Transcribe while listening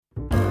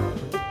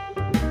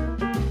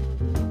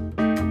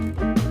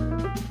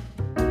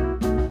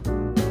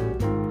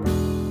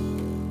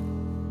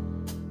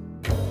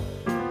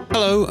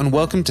Hello and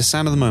welcome to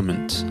Sound of the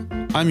Moment.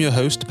 I'm your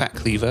host, Pat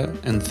Cleaver,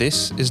 and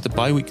this is the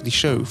bi-weekly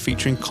show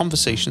featuring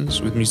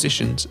conversations with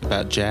musicians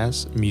about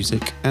jazz,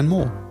 music, and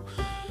more.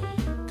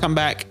 Come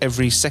back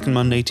every second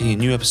Monday to hear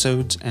new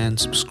episodes and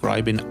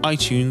subscribe in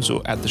iTunes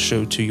or add the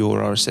show to your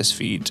RSS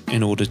feed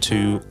in order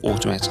to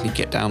automatically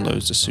get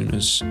downloads as soon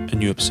as a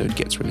new episode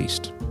gets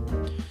released.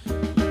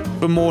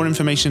 For more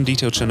information,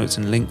 detailed show notes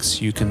and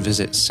links, you can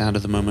visit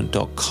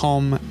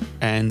soundofthemoment.com.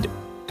 And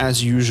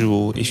as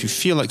usual, if you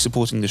feel like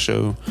supporting the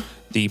show,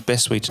 the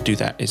best way to do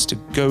that is to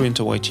go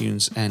into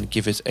iTunes and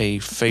give it a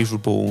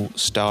favorable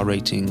star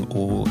rating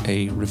or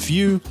a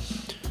review.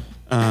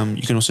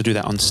 You can also do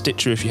that on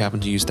Stitcher if you happen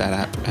to use that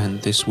app,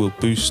 and this will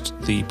boost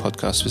the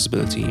podcast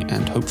visibility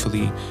and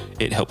hopefully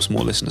it helps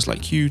more listeners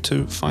like you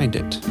to find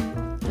it.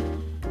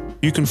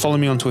 You can follow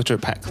me on Twitter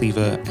at Pat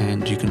Cleaver,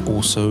 and you can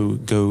also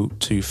go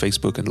to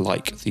Facebook and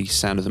like the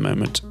Sound of the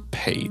Moment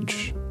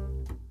page.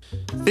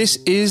 This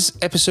is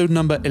episode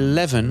number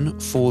 11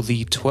 for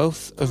the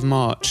 12th of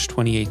March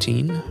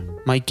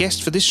 2018. My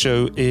guest for this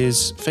show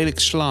is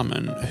Felix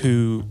Schlamann,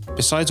 who,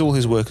 besides all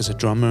his work as a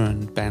drummer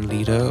and band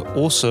leader,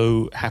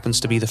 also happens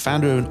to be the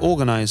founder and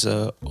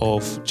organizer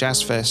of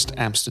Jazzfest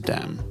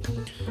Amsterdam.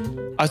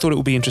 I thought it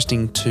would be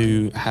interesting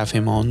to have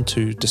him on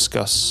to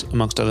discuss,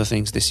 amongst other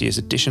things, this year's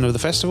edition of the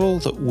festival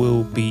that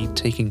will be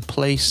taking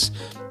place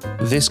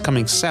this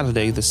coming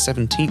Saturday, the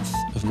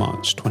 17th of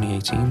March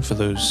 2018, for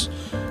those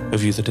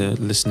of you that are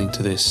listening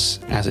to this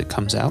as it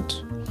comes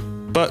out.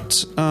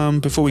 But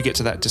before we get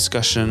to that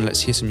discussion,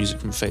 let's hear some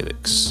music from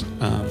Felix.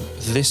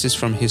 This is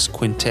from his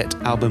quintet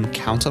album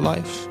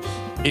Counterlife.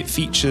 It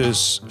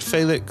features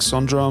Felix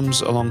on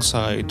drums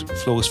alongside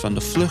Floris van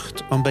der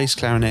Vlucht on bass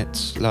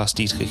clarinet, Lars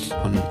Dietrich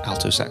on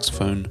alto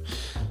saxophone,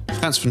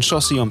 Frans van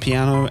Schossi on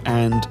piano,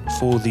 and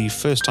for the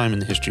first time in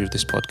the history of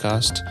this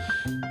podcast,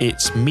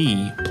 it's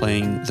me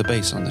playing the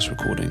bass on this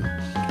recording.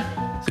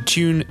 The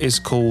tune is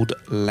called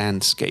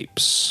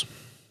Landscapes.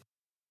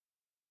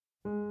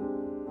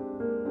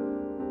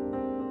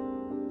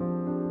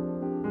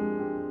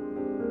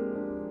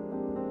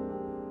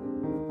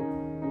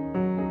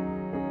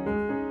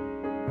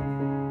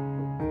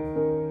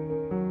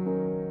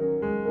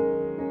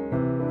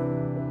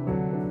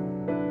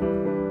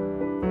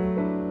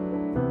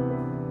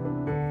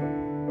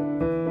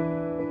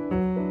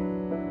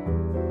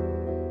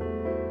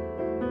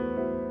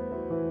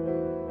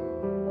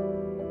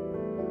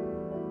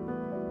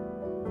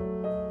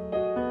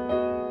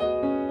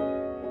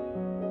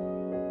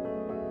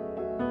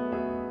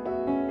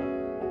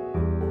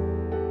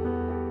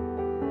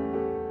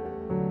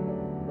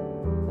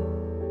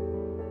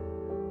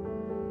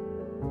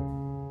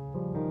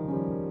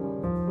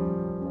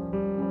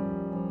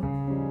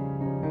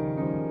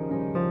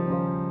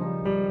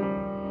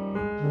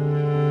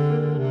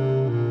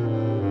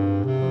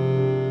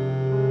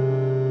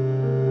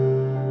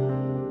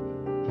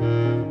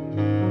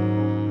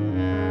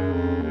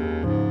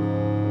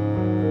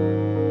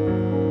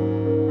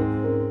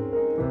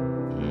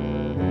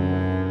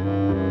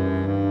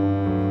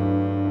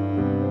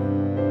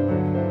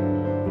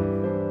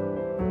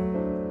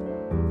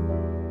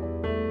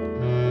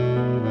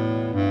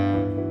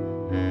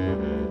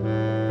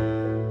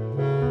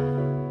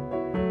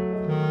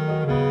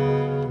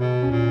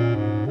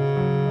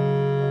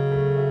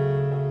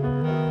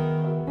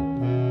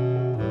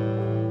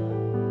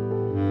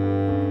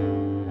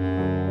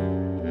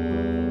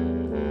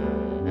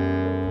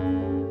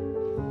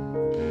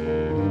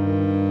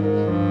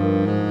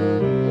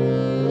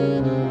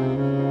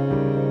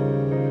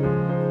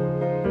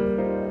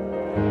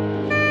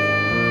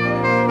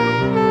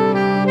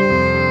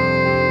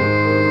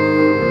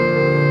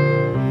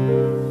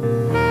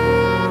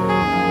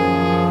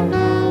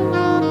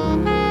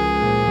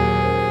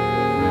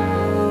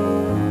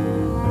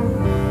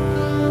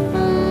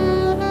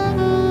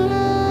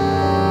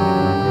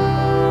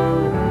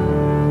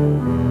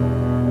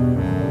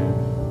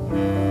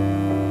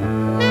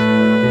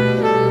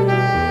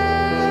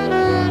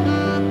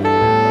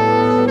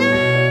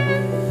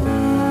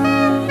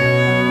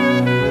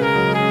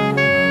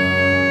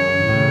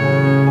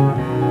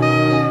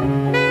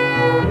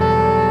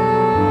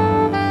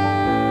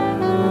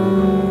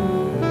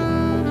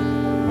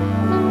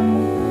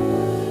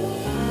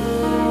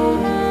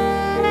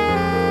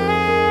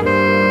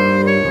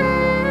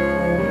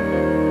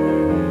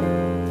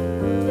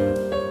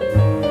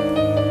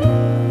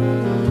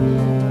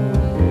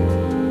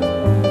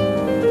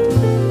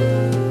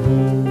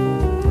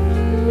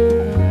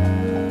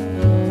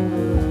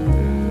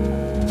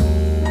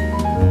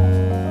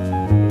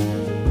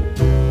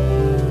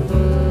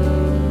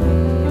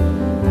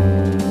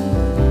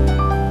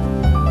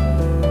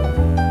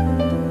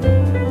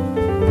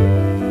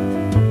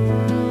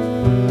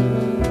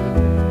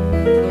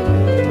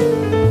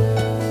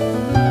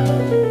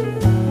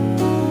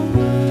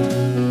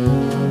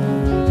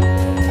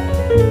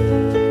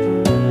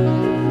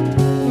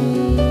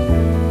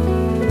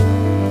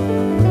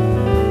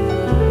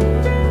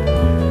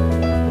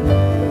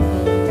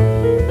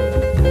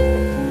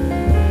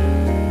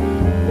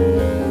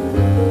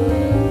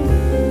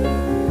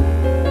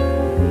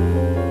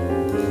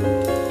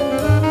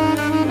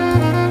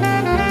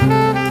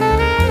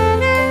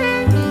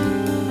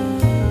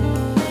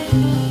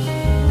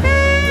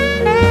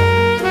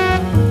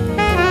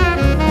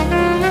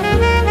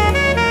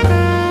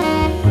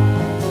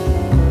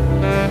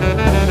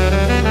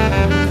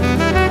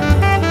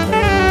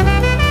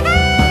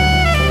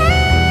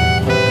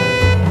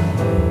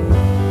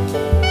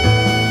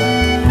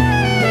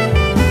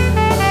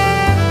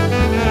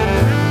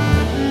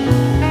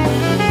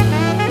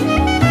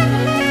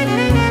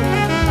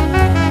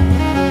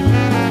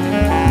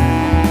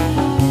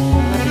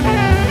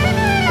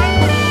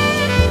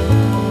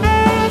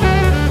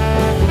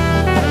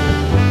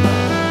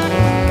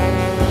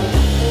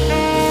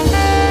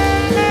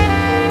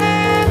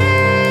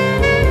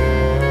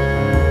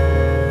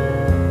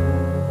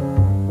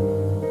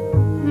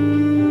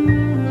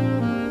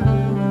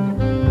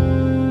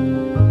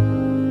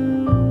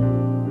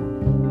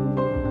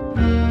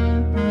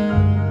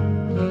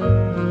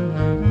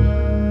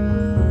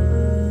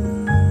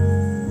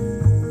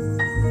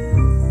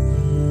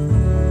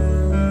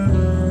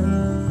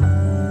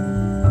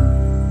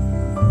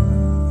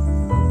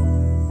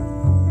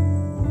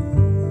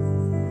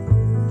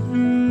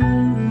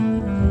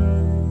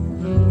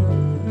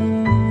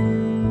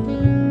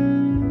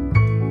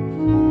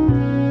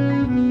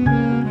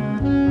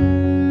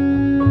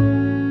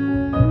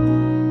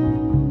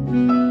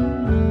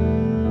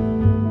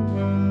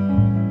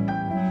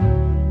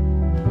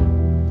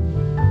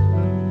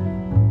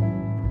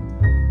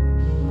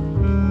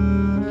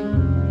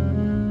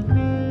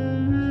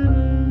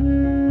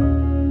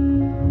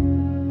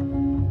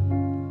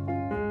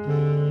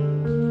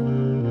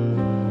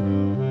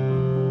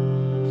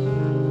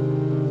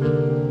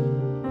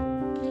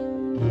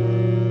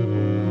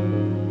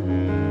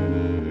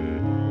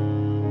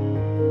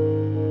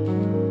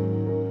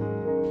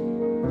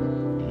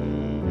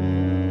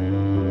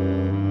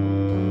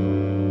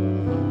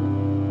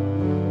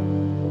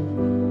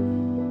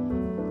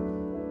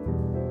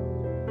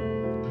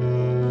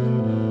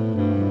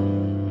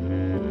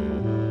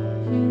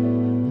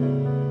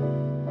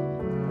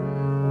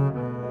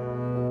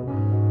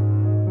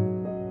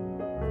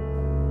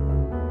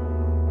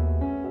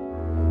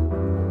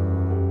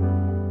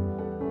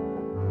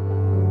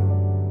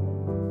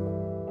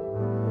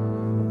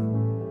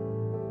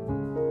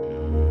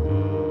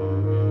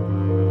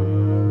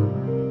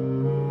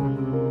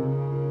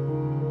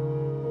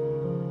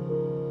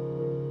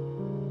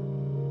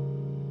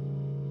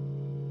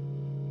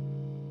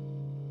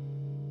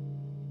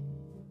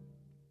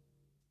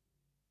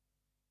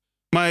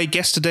 My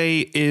guest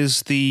today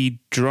is the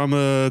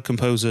drummer,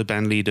 composer,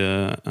 band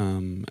leader,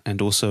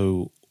 and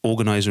also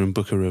organizer and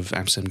booker of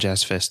Amsterdam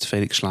Jazz Fest,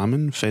 Felix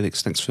Schlamen.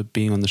 Felix, thanks for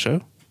being on the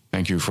show.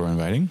 Thank you for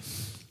inviting.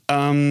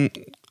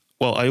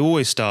 Well, I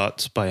always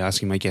start by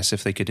asking my guests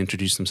if they could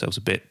introduce themselves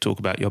a bit, talk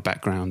about your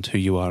background, who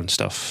you are and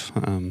stuff.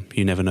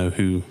 You never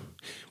know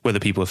whether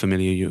people are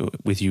familiar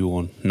with you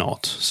or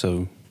not.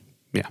 So,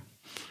 yeah.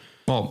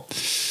 Well,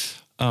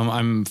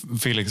 I'm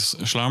Felix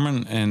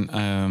Schlamen,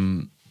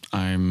 and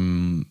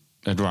I'm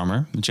a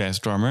drummer, a jazz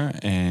drummer,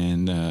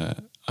 and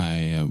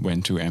I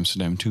went to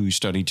Amsterdam to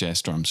study jazz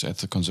drums at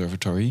the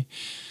conservatory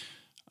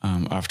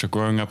after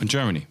growing up in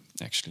Germany,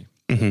 actually.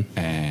 Mm-hmm.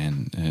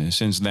 And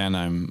since then,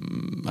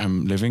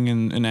 I'm living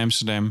in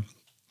Amsterdam.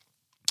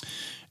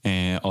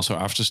 And also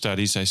after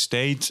studies, I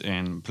stayed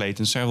and played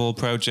in several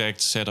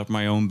projects, set up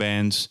my own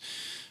bands,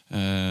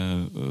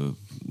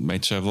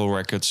 made several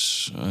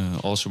records,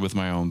 also with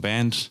my own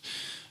band,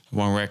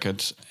 one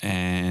record,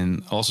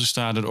 and also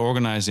started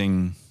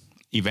organizing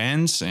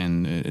events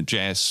and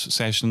jazz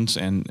sessions,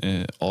 and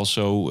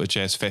also a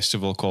jazz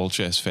festival called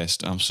Jazz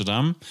Fest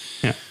Amsterdam,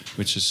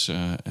 which is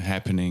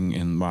happening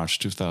in March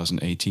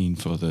 2018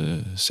 for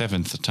the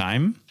 7th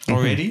time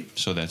already.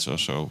 So that's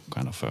also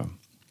kind of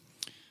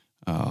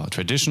a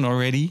tradition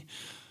already.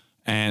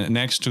 And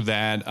next to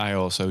that, I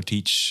also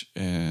teach,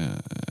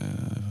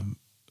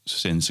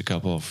 since a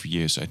couple of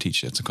years, I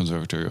teach at the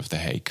Conservatory of The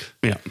Hague.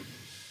 Yeah.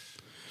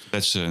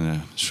 That's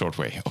a short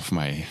way of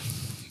my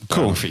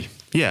Cool. biography.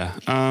 Yeah,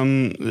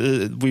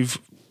 we've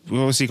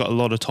obviously got a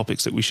lot of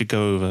topics that we should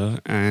go over,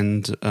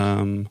 and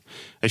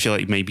I feel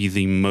like maybe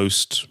the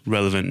most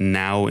relevant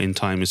now in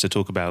time is to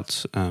talk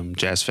about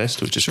Jazz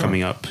Fest, which is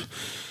coming up.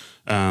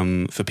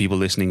 For people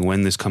listening,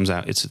 when this comes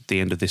out, it's at the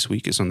end of this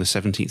week. It's on the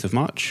 17th of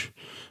March.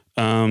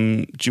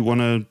 Do you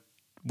want to?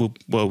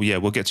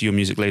 We'll get to your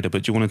music later,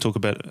 but do you want to talk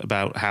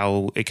about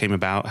how it came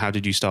about? How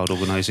did you start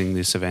organizing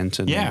this event?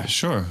 Yeah,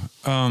 sure.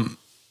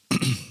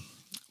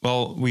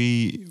 Well,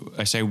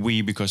 I say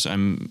we because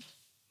I'm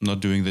not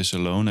doing this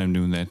alone. I'm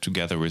doing that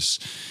together with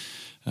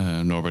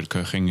Norbert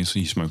Köching.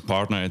 He's my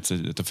partner at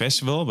the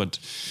festival, but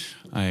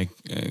I'm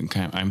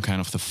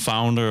kind of the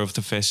founder of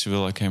the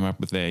festival. I came up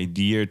with the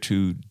idea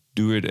to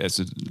do it as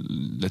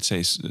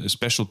a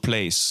special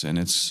place, and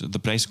it's the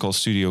place called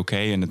Studio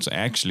K, and it's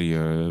actually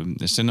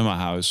a cinema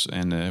house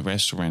and a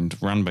restaurant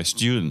run by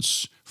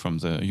students from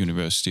the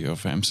University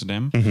of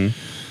Amsterdam. Mm-hmm.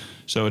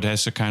 So it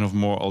has a kind of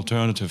more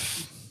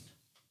alternative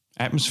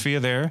atmosphere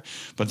there,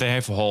 but they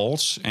have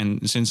halls,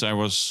 and since I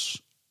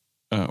was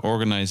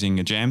organizing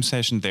a jam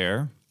session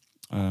there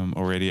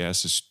already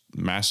as a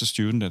master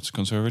student at the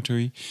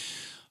conservatory,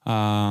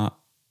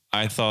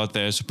 I thought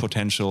there's a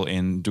potential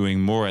in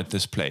doing more at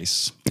this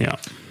place. Yeah.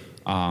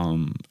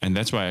 And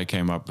that's why I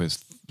came up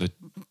with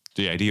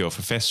the idea of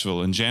a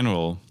festival in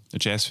general, a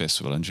jazz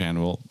festival in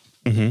general,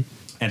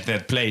 at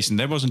that place, and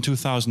that was in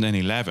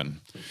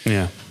 2011.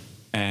 Yeah.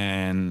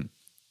 And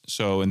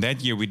so in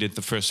that year we did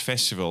the first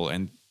festival,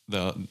 and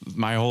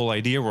my whole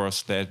idea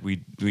was that we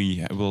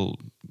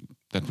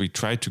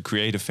try to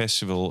create a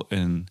festival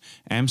in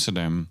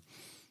Amsterdam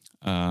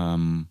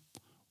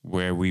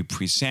where we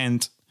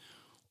present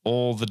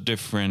all the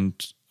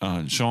different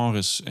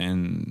genres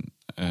and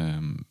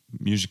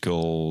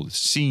musical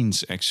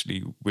scenes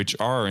actually which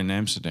are in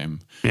Amsterdam,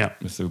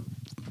 with a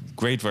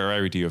great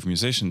variety of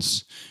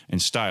musicians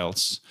and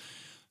styles.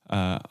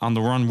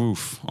 Under one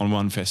roof on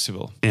one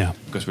festival. Yeah.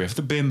 Because we have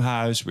the BIM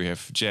House, we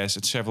have jazz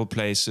at several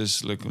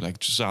places, like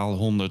Zaal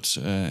 100,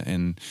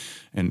 and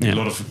a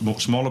lot of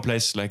more smaller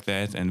places like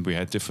that. And we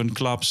had different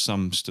clubs,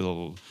 some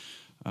still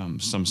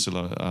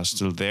are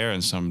still there,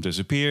 and some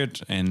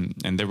disappeared. And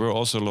there were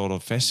also a lot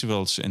of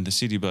festivals in the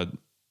city, but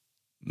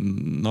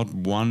not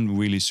one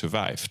really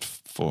survived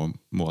for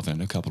more than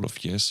a couple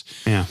of years.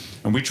 Yeah.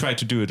 And we tried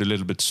to do it a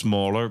little bit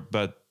smaller,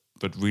 but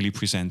really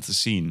present the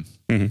scene.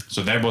 Mm-hmm.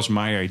 So that was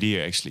my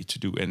idea actually to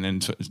do. And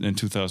then in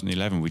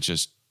 2011,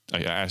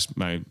 I asked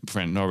my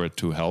friend Norbert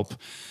to help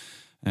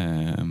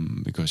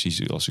because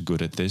he's also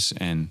good at this.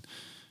 And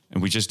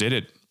we just did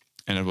it.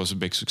 And it was a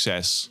big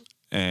success.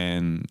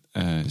 And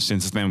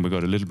since then we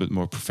got a little bit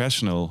more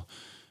professional,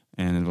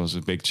 and it was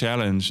a big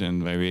challenge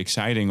and very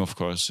exciting, of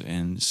course.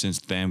 And since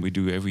then we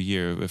do every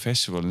year a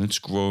festival, and it's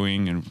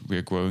growing, and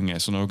we're growing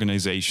as an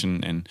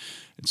organization. And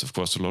it's of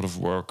course a lot of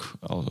work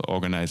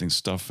organizing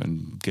stuff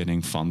and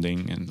getting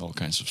funding and all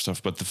kinds of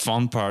stuff. But the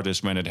fun part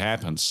is when it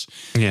happens,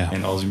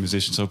 and all the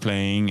musicians are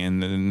playing,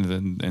 and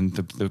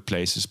the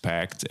place is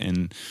packed,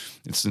 and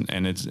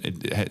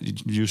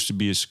it used to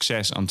be a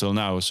success until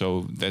now.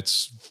 So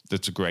that's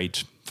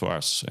great for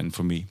us and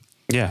for me.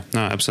 Yeah, no,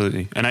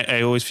 absolutely. And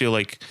I always feel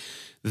like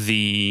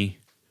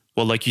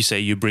like you say,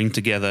 you bring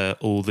together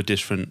all the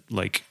different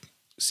like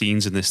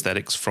scenes and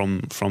aesthetics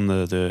from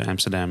the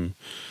Amsterdam,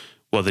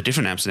 the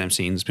different Amsterdam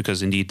scenes,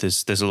 because indeed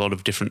there's a lot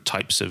of different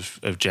types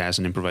of jazz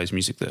and improvised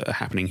music that are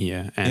happening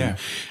here. And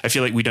I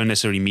feel like we don't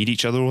necessarily meet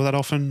each other all that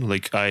often.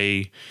 Like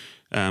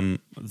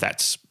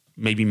that's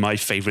maybe my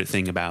favorite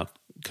thing about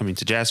coming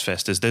to Jazz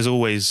Fest is there's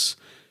always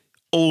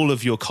all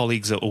of your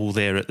colleagues are all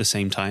there at the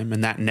same time,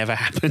 and that never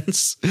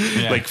happens.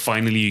 Like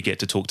finally you get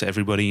to talk to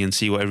everybody and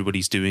see what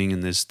everybody's doing,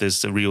 and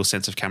there's a real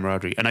sense of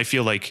camaraderie. And I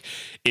feel like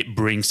it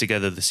brings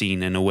together the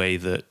scene in a way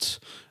that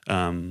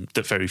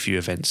that very few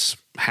events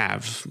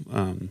have.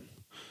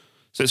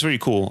 So it's very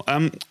cool.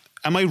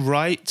 Am I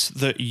right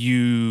that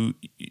you,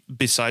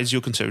 besides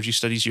your conservatory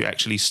studies, you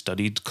actually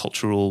studied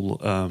cultural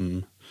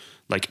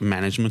like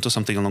management or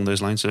something along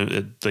those lines? So,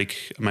 like,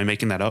 am I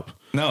making that up?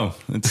 No,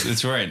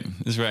 it's right.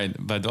 It's right,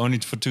 but only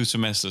for 2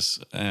 semesters.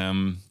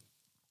 I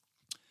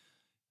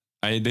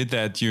did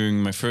that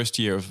during my first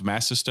year of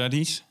master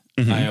studies.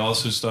 Mm-hmm. I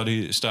also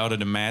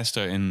started a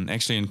master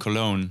in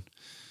Cologne.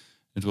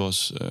 It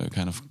was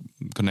kind of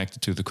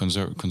connected to the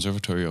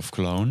Conservatory of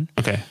Cologne.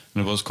 Okay.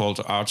 And it was called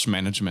Arts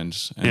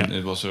Management. And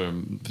it was a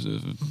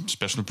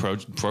special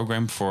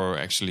program for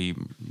actually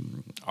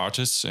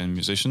artists and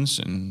musicians,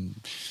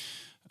 and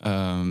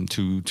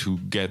to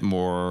get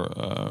more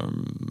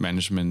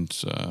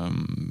management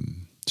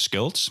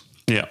skills.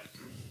 Yeah.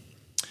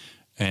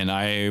 And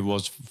I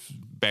was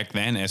back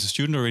then as a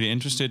student already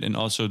interested in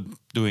also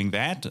doing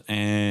that,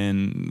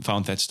 and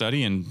found that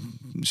study and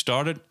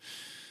started.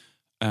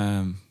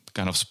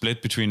 Kind of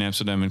split between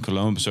Amsterdam and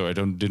Cologne, so I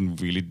didn't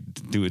really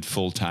do it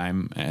full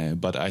time.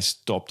 But I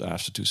stopped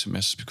after 2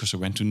 semesters because I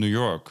went to New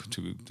York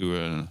to do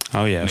an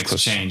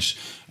exchange,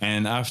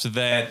 and after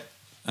that,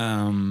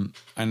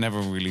 I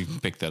never really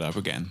picked that up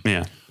again.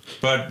 Yeah,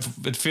 but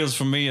it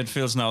feels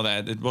now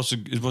that it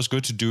was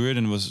good to do it,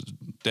 and it was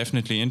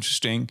definitely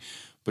interesting.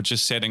 But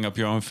just setting up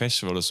your own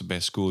festival is the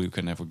best school you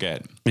can ever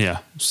get. Yeah.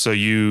 So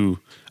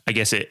I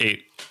guess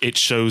it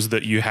shows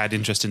that you had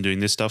interest in doing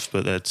this stuff,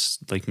 but that's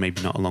like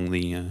maybe not along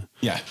the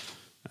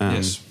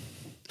yes.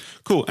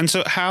 Cool. And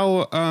so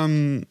how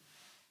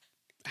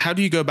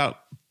do you go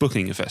about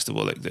booking a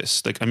festival like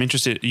this? Like, I'm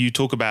interested. You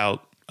talk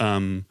about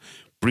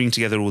bringing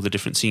together all the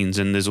different scenes,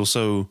 and there's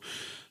also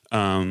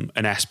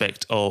an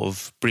aspect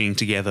of bringing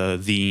together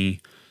the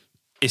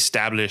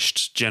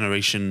established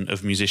generation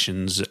of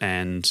musicians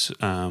and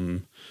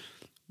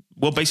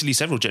basically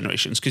several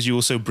generations, because you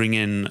also bring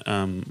in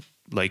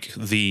like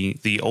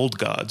the old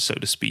guard, so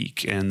to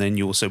speak, and then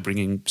you also bring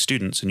in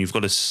students, and you've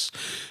got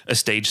a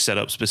stage set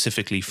up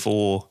specifically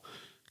for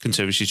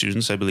conservatory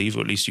students, I believe,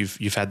 or at least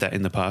you've had that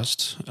in the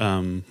past,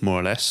 more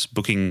or less,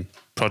 booking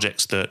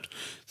projects that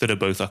are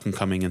both up and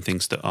coming and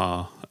things that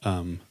are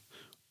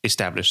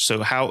established.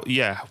 So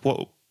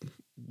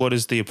what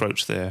is the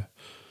approach there?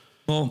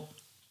 Well,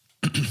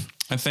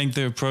 I think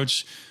the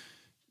approach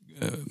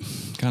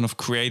kind of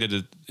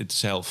created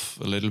itself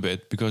a little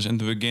bit, because in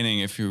the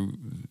beginning,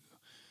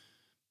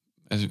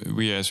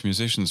 as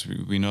musicians,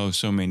 we know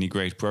so many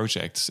great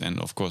projects, and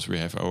of course we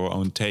have our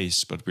own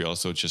tastes, but we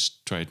also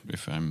just try.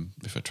 If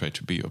I try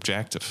to be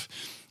objective,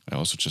 I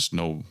also just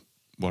know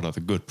what are the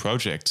good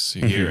projects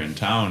here in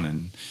town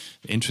and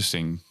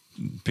interesting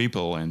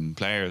people and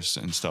players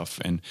and stuff.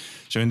 And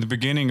so in the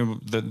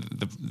beginning,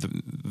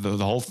 the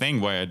whole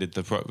thing why I did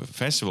the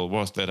festival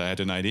was that I had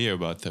an idea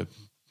about the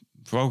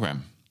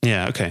program.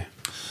 Yeah. Okay.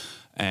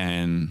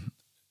 And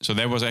so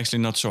that was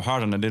actually not so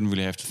hard, and I didn't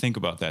really have to think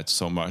about that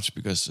so much,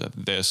 because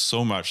there's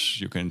so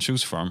much you can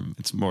choose from.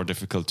 It's more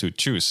difficult to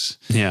choose.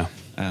 Yeah.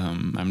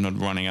 I'm not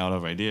running out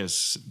of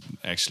ideas,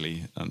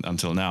 actually,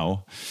 until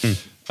now.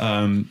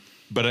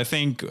 But I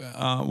think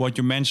what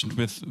you mentioned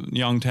with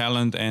young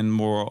talent and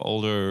more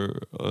older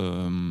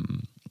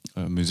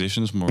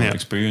musicians, more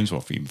experienced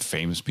or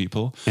famous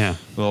people. Yeah.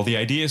 Well, the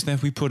idea is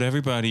that we put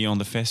everybody on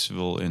the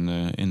festival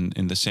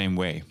in the same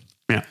way.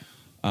 Yeah.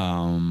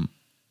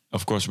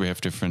 Of course, we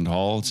have different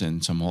halls,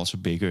 and some halls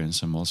are bigger and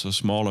some also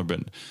smaller.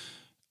 But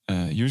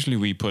usually,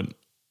 we put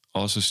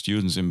also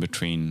students in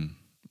between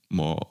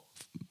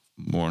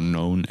more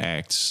known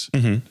acts,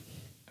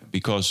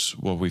 because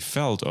what we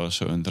felt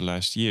also in the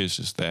last years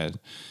is that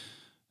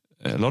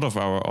a lot of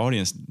our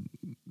audience,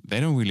 they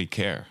don't really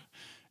care,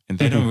 and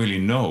they don't really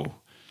know,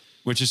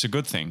 which is a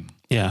good thing.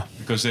 Yeah,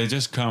 because they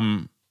just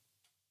come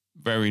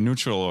very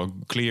neutral or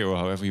clear, or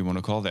however you want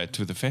to call that,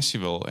 to the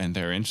festival, and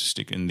they're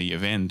interested in the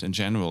event in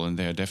general, and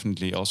they're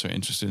definitely also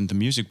interested in the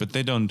music, but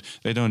they don't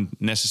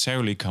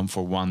necessarily come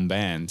for one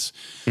band.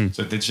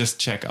 So they just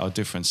check out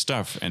different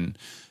stuff, and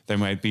they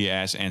might be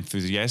as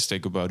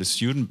enthusiastic about a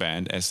student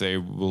band as they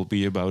will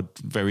be about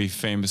very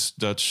famous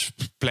Dutch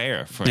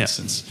player, for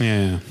instance.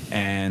 Yeah.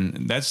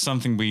 And that's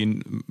something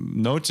we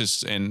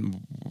noticed,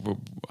 and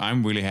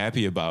I'm really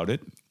happy about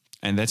it.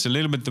 And that's a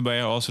little bit the way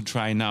I also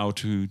try now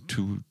to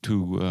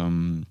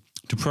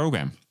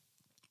program,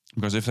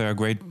 because if there are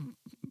great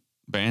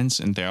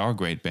bands, and there are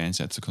great bands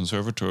at the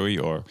conservatory,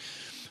 or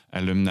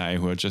alumni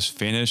who are just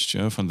finished,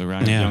 from the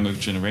younger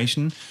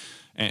generation,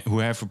 and who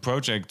have a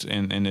project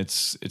and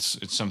it's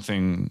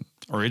something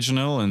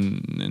original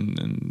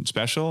and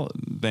special,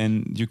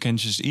 then you can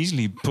just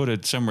easily put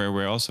it somewhere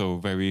where also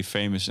very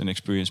famous and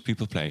experienced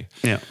people play.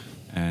 Yeah,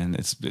 and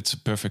it's a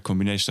perfect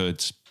combination. So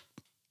it's,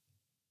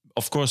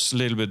 of course, a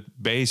little bit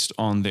based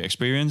on the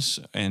experience,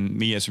 and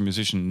me as a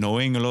musician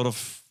knowing a lot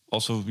of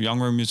also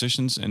younger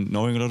musicians and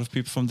knowing a lot of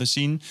people from the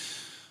scene.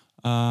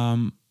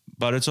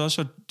 but it's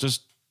also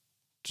just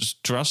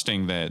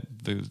trusting that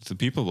the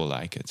people will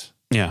like it.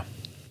 Yeah.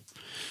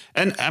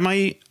 And am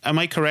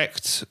I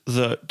correct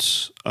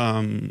that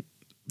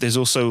there's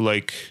also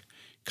like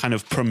kind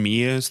of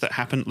premieres that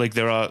happen? Like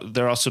there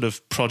are sort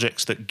of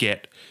projects that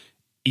get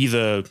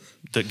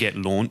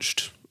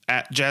launched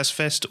at Jazz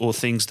Fest, or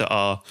things that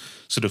are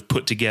sort of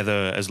put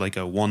together as like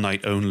a one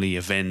night only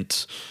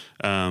event.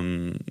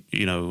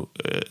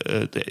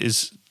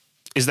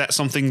 Is that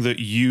something that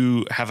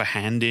you have a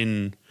hand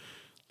in,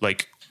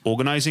 like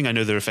organizing? I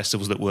know there are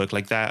festivals that work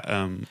like that.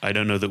 I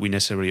don't know that we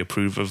necessarily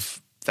approve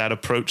of that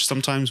approach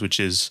sometimes, which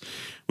is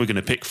we're going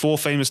to pick 4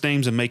 famous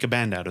names and make a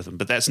band out of them.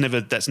 But that's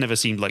never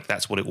seemed like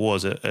that's what it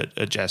was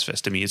at Jazz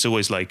Fest to me. It's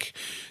always like,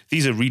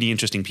 these are really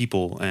interesting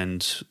people,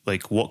 and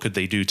like, what could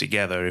they do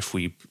together if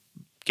we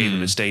gave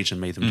them a stage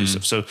and made them do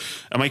stuff? So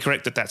am I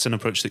correct that that's an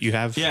approach that you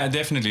have? Yeah,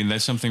 definitely. And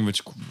that's something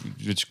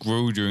which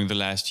grew during the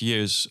last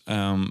years.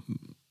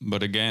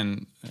 But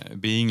again,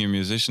 being a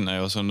musician, I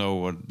also know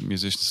what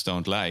musicians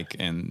don't like.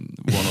 And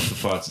one of the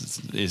parts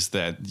is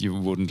that you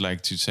wouldn't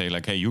like to say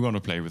like, hey, you're going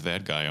to play with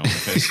that guy on the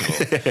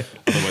festival.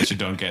 Otherwise you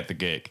don't get the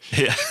gig.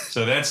 Yeah.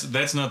 So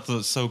that's not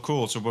so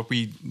cool. So what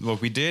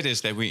we did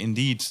is that we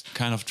indeed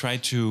kind of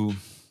tried to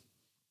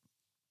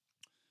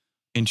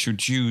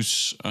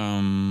introduce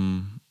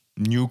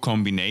new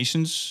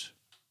combinations,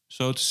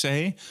 so to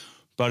say.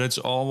 But it's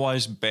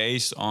always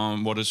based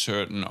on what a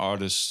certain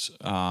artist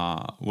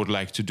would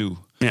like to do.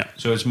 Yeah.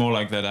 So it's more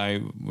like that.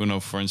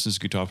 For instance,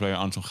 guitar player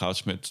Anton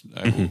Goudsmit,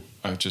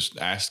 I just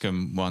asked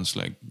him once,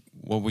 like,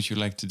 what would you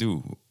like to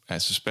do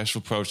as a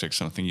special project,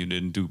 something you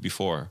didn't do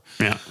before?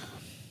 Yeah.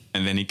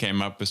 And then he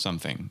came up with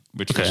something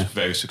which was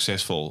very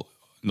successful,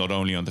 not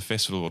only on the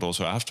festival, but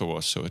also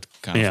afterwards. So it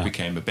kind of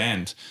became a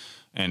band.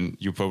 And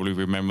you probably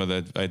remember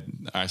that I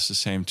asked the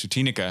same to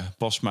Tineke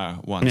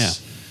Posma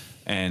once. Yeah.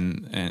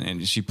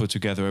 And she put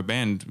together a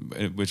band,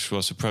 which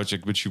was a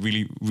project which she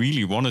really,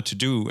 really wanted to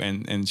do,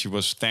 and she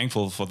was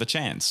thankful for the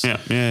chance.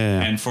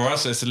 Yeah. And for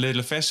us as a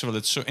little festival,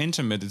 it's so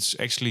intimate. It's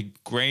actually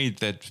great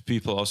that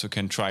people also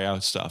can try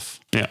out stuff.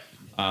 Yeah.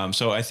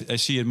 So I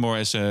see it more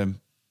as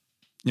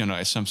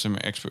as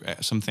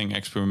something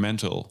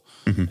experimental.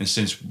 Mm-hmm. And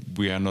since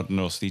we are not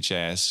North Sea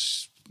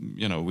Jazz,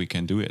 we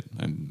can do it,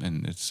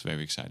 and it's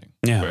very exciting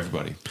for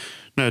everybody.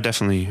 No,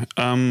 definitely.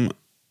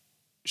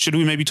 Should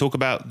we maybe talk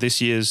about this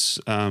year's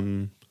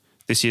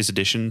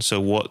edition? So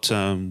what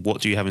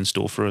do you have in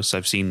store for us?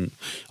 I've seen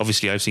all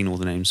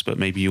the names, but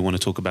maybe you want to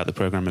talk about the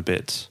program a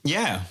bit.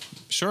 Yeah,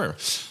 sure.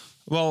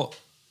 Well,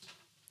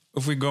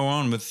 if we go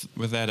on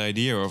with that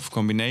idea of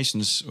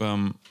combinations,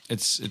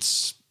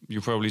 it's you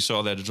probably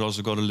saw that it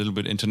also got a little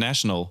bit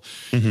international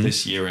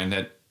this year, and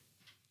that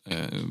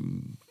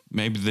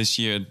maybe this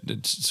year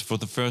it's for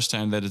the first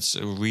time that it's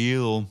a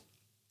real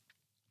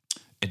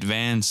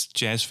advanced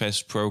Jazz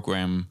Fest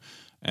program,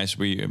 as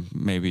we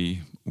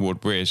maybe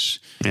would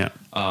wish. Yeah.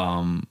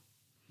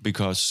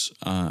 Because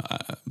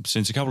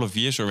since a couple of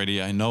years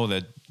already, I know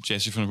that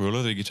Jesse van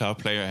Ruller, the guitar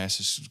player, has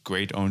this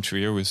great own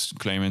trio with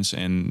Clemens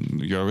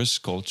and Joris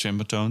called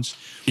Chambertones.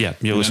 Yeah,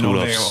 Joris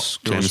Roelofs,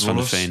 Clemens van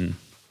der Veen.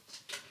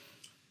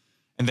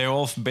 And they're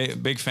all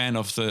big fan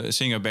of the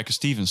singer Becca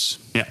Stevens.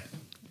 Yeah.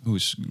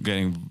 Who's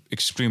getting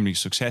extremely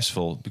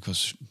successful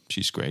because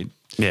she's great.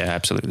 Yeah,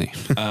 absolutely.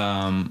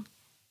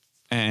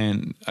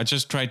 And I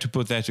just tried to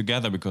put that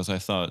together because I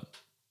thought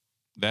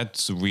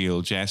that's a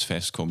real Jazz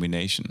Fest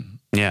combination.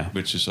 Yeah.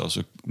 Which is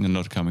also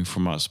not coming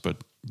from us, but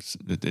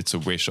it's a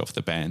wish of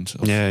the band.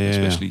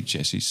 Especially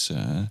Jesse's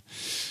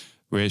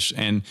wish.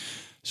 And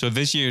so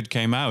this year it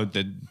came out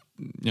that,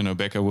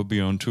 Becca would be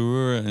on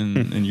tour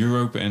in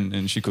Europe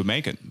and she could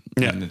make it.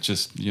 Yeah. And it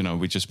just,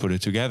 we just put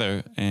it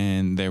together,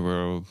 and they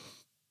were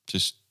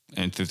just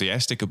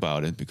enthusiastic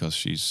about it because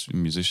she's a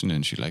musician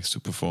and she likes to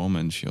perform,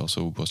 and she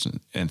also was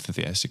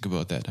enthusiastic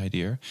about that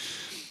idea.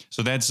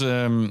 So that's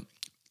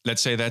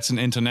let's say that's an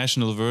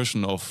international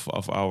version of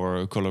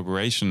our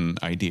collaboration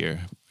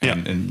idea,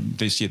 and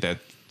this year that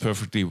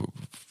perfectly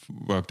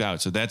worked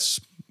out. So that's,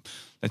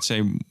 let's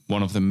say,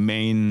 one of the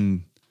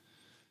main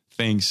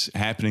things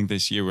happening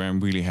this year where I'm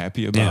really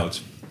happy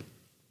about.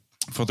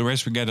 For the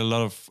rest, we get a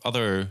lot of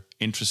other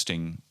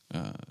interesting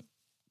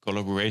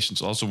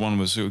collaborations. Also, one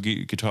was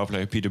guitar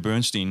player Peter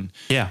Bernstein,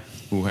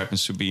 who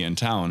happens to be in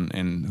town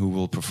and who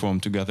will perform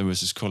together with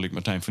his colleague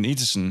Martijn van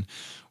Ittersen,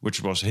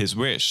 which was his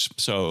wish.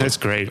 So that's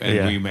great.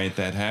 And we made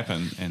that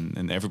happen,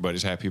 and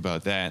everybody's happy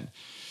about that.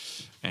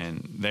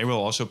 And they will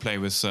also play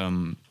with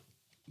some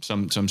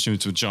tunes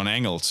with John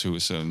Engels, who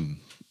is a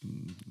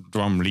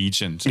drum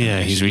legend.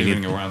 Yeah, he's really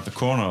living around the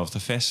corner of the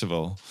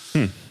festival.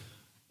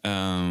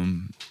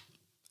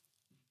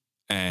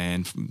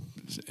 And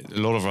a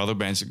lot of other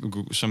bands,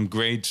 some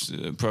great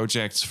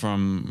projects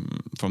from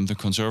the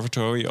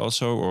conservatory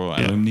also, or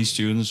alumni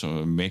students,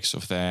 or a mix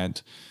of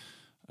that.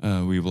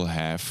 We will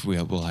have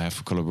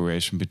a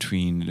collaboration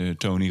between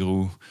Tony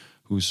Roux,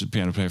 who's a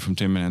piano player from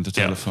Tim and the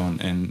Telephone,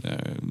 and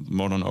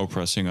modern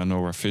opera singer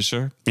Nora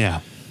Fisher.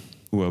 Yeah,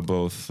 who are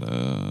both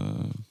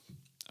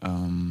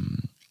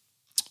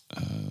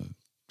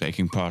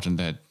taking part in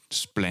that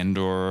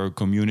Splendor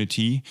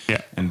community.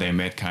 Yeah. And they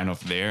met kind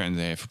of there, and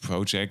they have a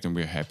project, and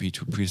we're happy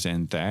to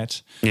present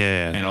that.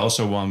 Yeah. And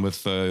also one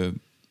with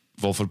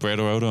Wolfert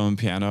Brederode on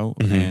piano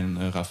and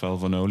Rafael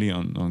Vanoli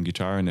on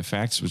guitar and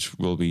effects, which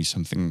will be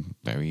something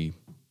very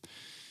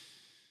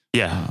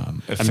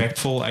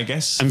effectful, I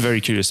guess. I'm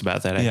very curious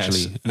about that, actually.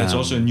 Yes. That's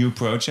also a new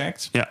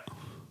project. Yeah.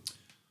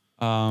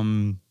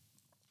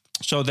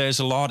 So there's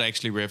a lot,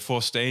 actually. We have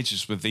 4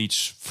 stages with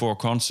each 4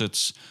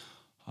 concerts.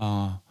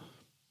 I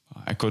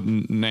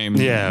couldn't name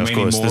of many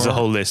course. more. There's a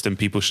whole list, and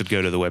people should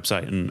go to the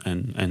website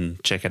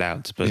and check it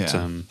out. But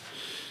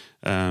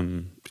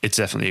it's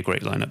definitely a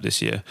great lineup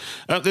this year.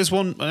 There's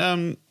one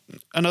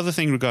another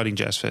thing regarding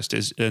Jazz Fest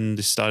is, and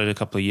this started a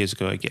couple of years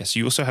ago, I guess.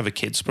 You also have a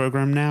kids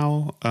program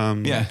now.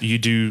 You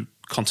do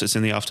concerts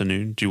in the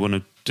afternoon. Do you want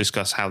to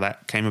discuss how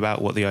that came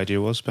about? What the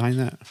idea was behind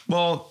that?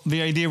 Well,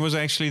 the idea was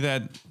actually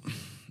that,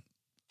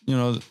 you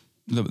know,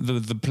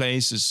 the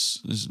place is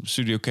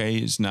Studio K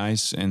is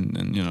nice,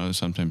 and you know,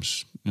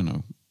 sometimes, you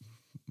know,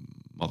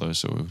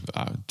 mothers or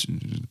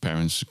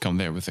parents come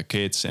there with their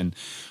kids, and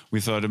we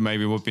thought it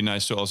maybe would be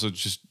nice to also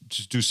just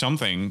do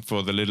something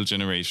for the little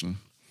generation,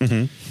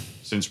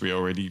 since we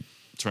already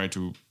try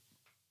to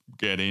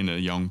get in a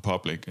young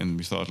public, and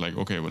we thought like,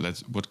 okay, well,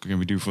 what can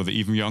we do for the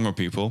even younger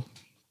people?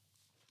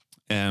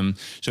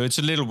 So it's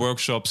a little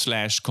workshop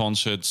 /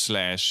 concert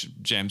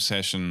 / jam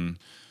session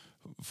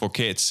for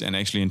kids, and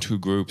actually in 2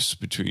 groups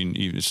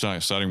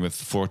starting with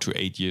 4 to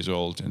 8 years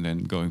old, and then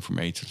going from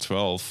 8 to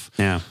 12.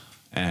 Yeah.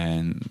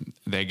 And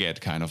they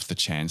get kind of the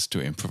chance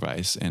to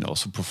improvise and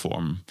also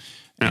perform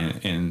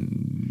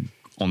and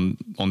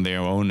on their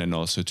own, and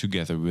also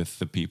together with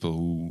the people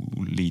who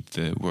lead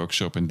the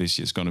workshop. And this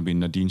year is going to be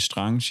Nadine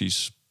Strang.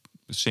 She's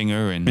a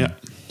singer and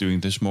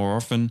doing this more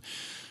often.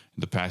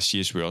 In the past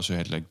years, we also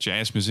had like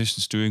jazz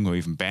musicians doing, or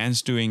even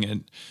bands doing it.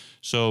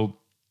 So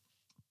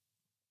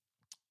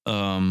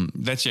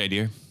that's the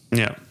idea.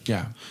 Yeah.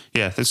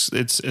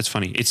 It's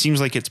funny. It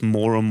seems like it's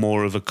more and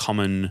more of a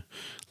common,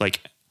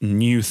 like,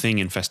 new thing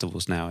in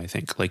festivals now, I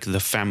think, like the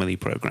family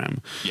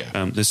program.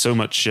 There's so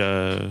much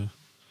to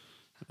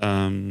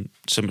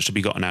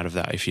be gotten out of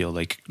that, I feel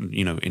like,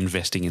 you know,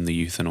 investing in the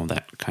youth and all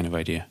that kind of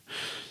idea.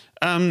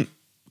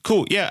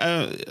 Cool.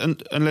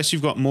 And unless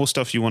you've got more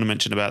stuff you want to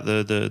mention about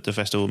the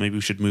festival, maybe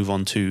we should move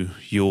on to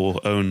your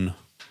own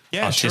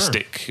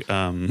artistic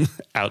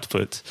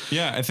output.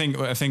 I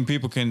think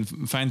people can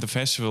find the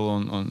festival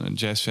on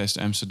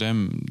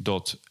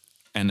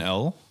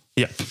jazzfestamsterdam.nl.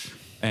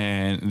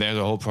 And there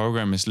the whole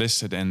program is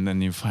listed, and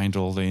then you find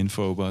all the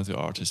info about the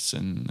artists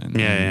and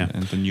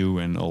the new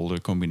and older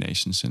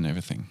combinations and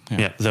everything.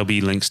 There'll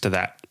be links to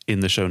that in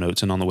the show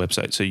notes and on the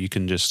website, so you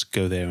can just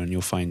go there and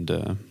you'll find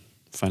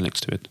links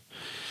to it.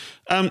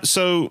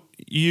 So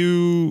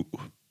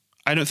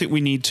I don't think we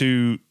need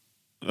to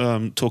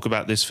talk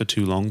about this for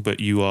too long,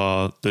 but you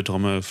are the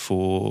drummer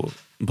for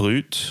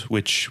Brut,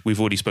 which we've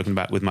already spoken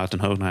about with Martin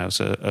Hohenhaus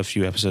a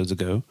few episodes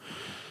ago.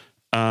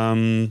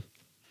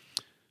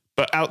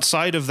 But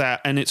outside of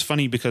that, and it's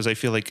funny because I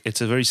feel like it's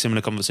a very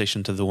similar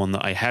conversation to the one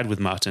that I had with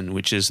Martin,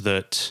 which is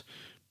that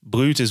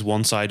Brut is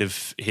one side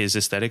of his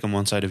aesthetic and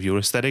one side of your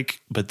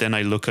aesthetic. But then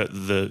I look at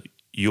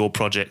your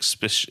projects,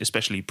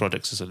 especially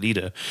projects as a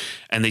leader,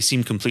 and they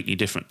seem completely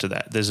different to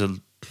that. There's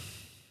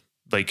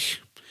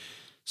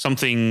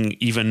something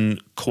even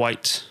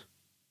quite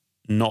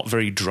not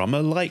very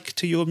drummer-like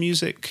to your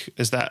music.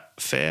 Is that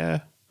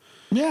fair?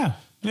 Yeah,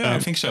 I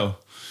think so.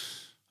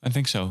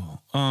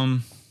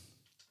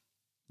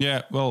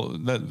 Well,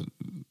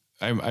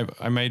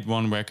 I made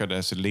one record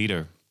as a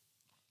leader.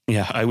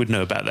 Yeah, I would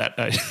know about that.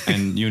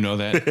 And you know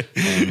that.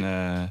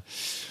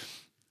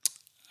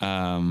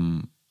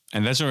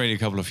 And that's already a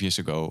couple of years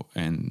ago.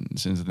 And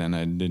since then,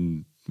 I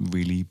didn't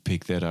really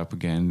pick that up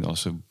again.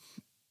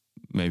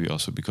 Maybe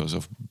also because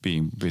of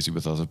being busy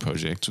with other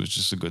projects, which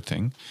is a good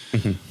thing.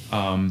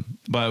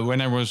 But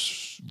when I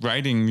was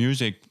writing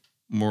music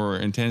more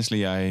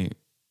intensely, I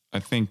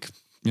think,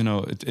 you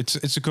know,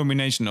 it's a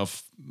combination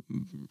of,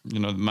 you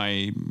know,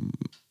 my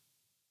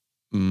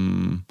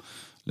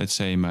let's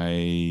say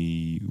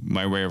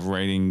my way of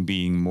writing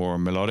being more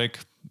melodic,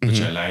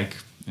 which I like,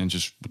 and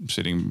just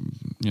sitting,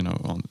 you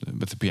know,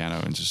 with the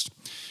piano and just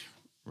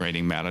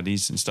writing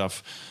melodies and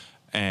stuff.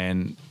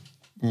 And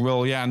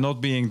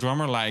not being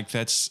drummer like,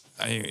 that's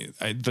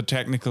the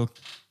technical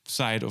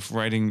side of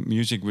writing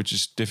music, which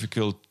is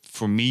difficult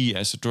for me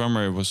as a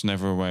drummer, was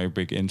never my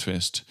big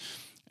interest.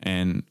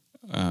 And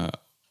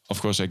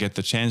of course, I get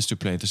the chance to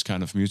play this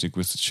kind of music,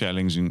 which is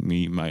challenging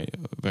me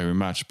very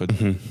much. But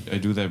I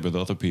do that with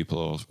other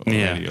people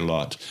already a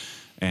lot.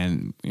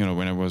 And, you know,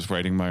 when I was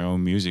writing my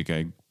own music,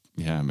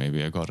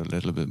 maybe I got a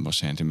little bit more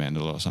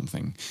sentimental or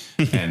something.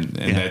 And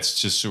that's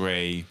just the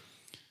way.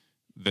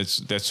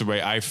 That's the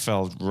way I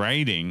felt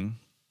writing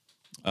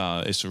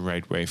is the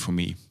right way for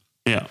me.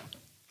 Yeah.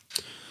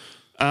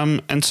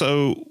 And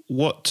so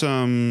what?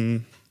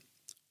 In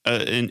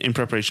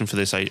preparation for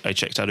this, I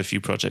checked out a few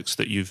projects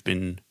that you've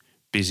been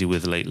busy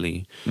with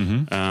lately,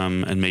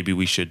 and maybe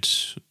we should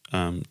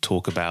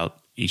talk about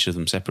each of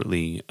them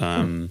separately.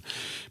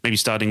 Maybe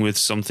starting with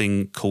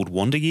something called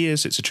Wonder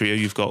Years. It's a trio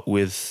you've got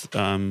with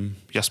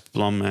Jasper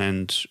Blom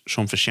and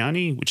Sean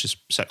Fasciani, which is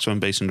saxophone,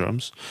 bass, and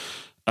drums.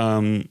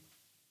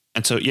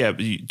 And so, yeah,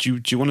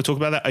 do you want to talk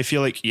about that? I feel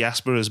like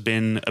Jasper has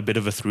been a bit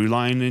of a through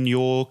line in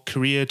your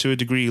career to a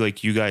degree.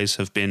 Like, you guys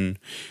have been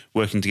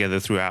working together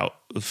throughout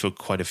for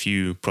quite a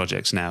few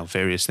projects now,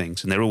 various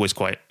things, and they're always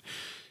quite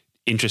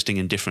interesting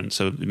and different.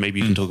 So maybe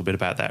you can talk a bit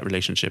about that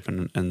relationship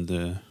and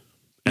the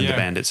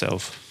band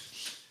itself.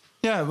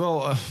 Yeah,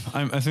 well,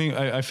 I think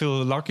I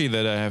feel lucky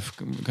that I have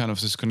kind of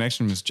this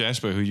connection with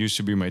Jasper, who used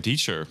to be my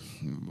teacher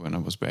when I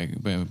was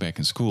back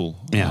in school.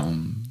 Yeah.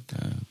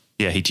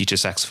 Yeah, he teaches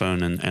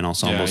saxophone and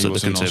ensembles at the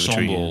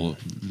conservatory. He was an ensemble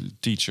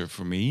teacher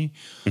for me.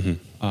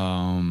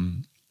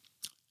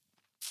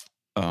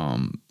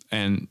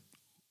 And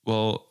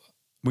well,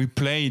 we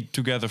played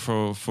together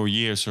for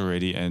years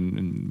already,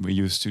 and we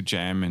used to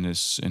jam in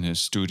his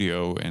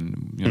studio,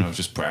 and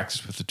just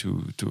practice with the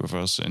two of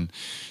us and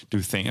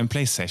do things and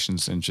play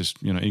sessions and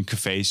just in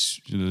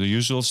cafes, the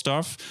usual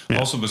stuff. Yeah.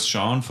 Also with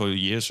Sean for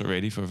years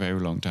already, for a very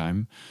long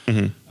time.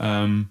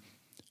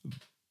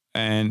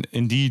 And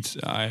indeed,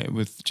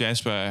 with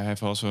Jasper, I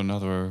have also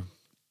another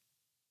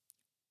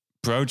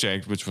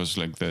project, which was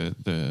like the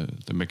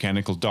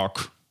Mechanical Dog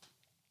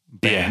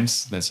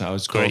bands. That's how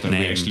it's called. And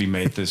we actually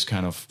made this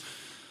kind of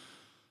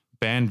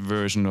band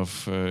version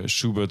of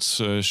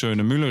Schubert's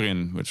Schöne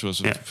Müllerin, which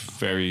was a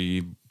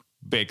very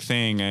big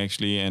thing,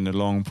 actually, and a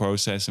long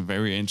process and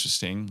very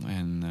interesting.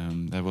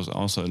 And that was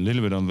also a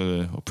little bit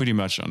pretty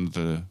much under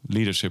the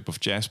leadership of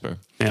Jasper.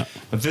 Yeah.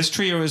 But this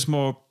trio is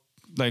more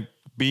like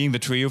being the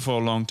trio for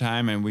a long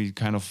time, and we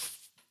kind of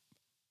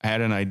had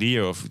an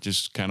idea of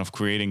just kind of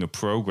creating a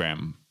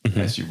program,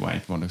 as you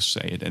might want to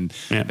say it, and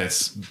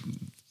that's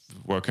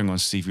working on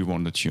Stevie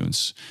Wonder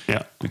tunes.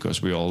 Yeah,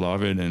 because we all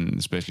love it, and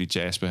especially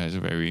Jasper has a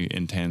very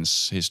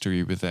intense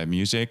history with that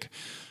music,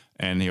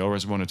 and he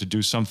always wanted to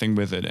do something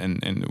with it,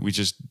 and we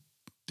just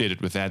did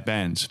it with that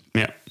band.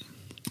 Yeah,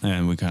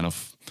 and we kind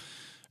of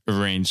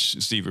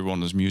arranged Stevie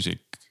Wonder's music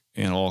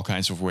in all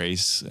kinds of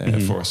ways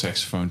for a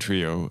saxophone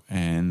trio,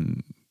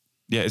 and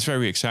yeah, it's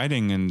very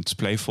exciting and it's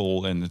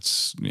playful and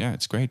it's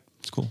great.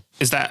 It's cool.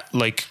 Is that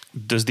like,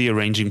 does the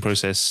arranging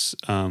process,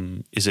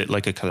 is it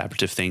like a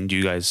collaborative thing? Do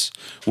you guys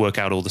work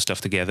out all the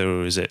stuff together,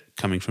 or is it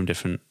coming from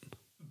different?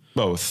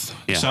 Both.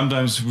 Yeah.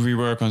 Sometimes we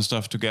work on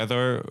stuff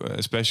together,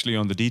 especially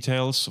on the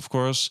details, of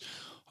course.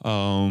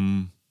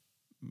 Until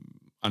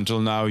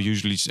now,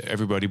 usually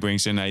everybody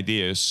brings in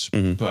ideas,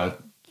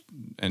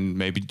 and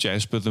maybe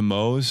Jasper the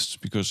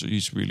most, because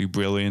he's really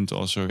brilliant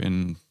also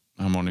in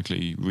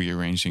harmonically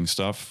rearranging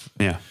stuff.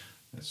 Yeah,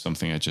 it's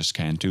something I just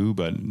can't do.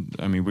 But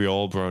I mean, we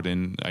all brought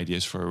in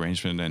ideas for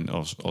arrangement and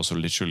also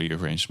literally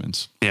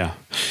arrangements. Yeah,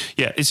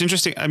 it's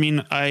interesting. I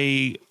mean,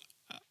 I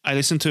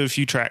listened to a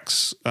few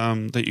tracks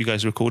that you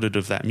guys recorded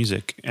of that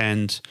music,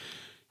 and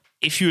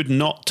if you had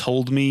not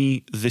told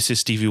me this is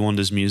Stevie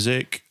Wonder's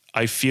music,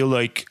 I feel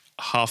like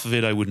half of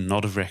it I would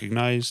not have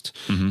recognized,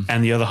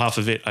 and the other half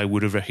of it I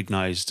would have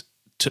recognized.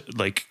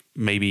 Like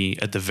maybe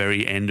at the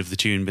very end of the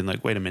tune, been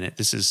like, wait a minute,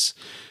 this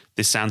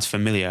sounds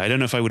familiar. I don't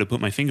know if I would have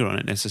put my finger on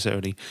it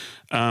necessarily.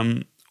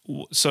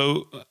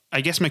 So I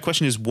guess my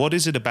question is, what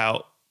is it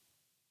about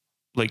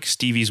like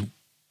Stevie's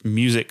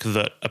music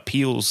that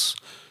appeals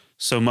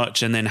so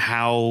much? And then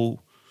how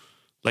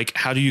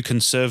do you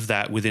conserve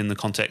that within the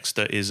context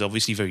that is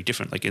obviously very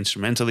different, like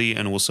instrumentally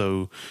and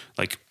also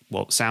like,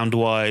 well, sound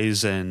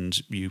wise,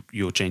 and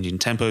you're changing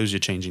tempos, you're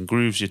changing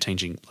grooves, you're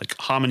changing like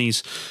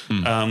harmonies.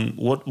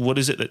 What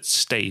is it that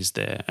stays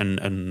there?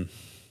 And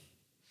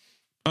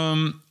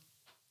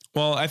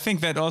well, I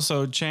think that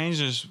also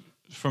changes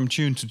from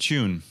tune to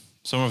tune.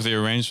 Some of the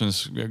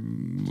arrangements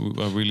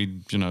are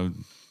really,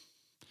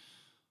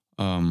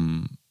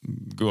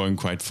 going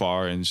quite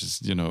far and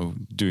just,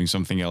 doing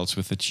something else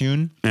with the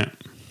tune. Yeah.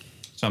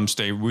 Some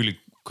stay really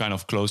kind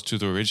of close to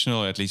the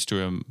original, at least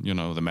to,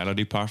 the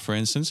melody part, for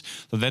instance.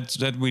 So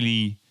that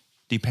really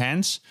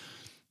depends.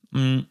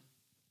 I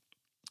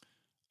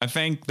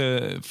think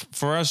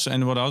for us,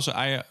 and what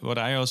I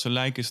also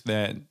like is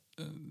that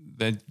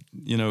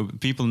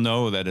people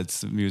know that it's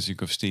the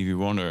music of Stevie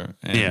Wonder,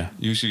 and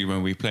usually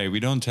when we play,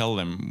 we don't tell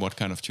them what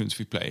kind of tunes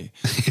we play.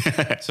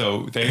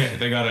 So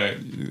they gotta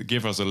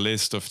give us a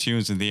list of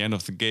tunes in the end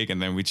of the gig,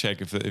 and then we check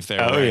if they're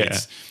right. Yeah.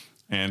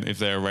 And if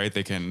they're right,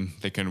 they can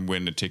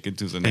win a ticket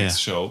to the next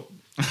show.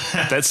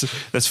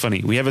 That's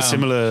funny. We have a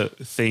similar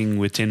thing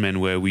with Tin Men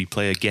where we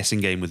play a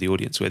guessing game with the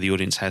audience, where the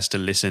audience has to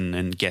listen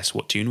and guess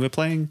what tune we're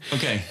playing.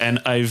 Okay. And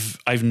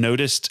I've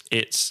noticed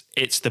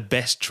it's the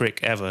best trick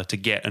ever to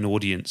get an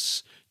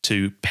audience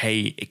to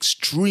pay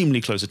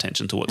extremely close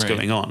attention to what's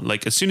going on.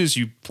 Like, as soon as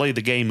you play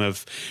the game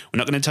of, we're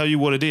not going to tell you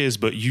what it is,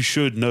 but you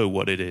should know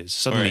what it is,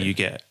 suddenly you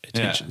get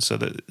attention. So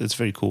that's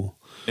very cool.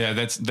 Yeah,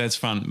 that's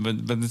fun,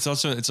 but it's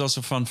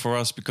also fun for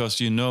us because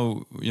you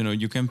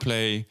can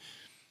play.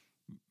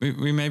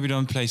 We maybe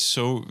don't play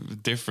so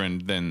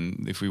different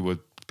than if we would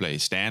play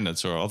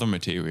standards or other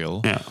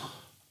material. Yeah.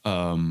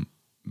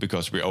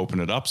 because we open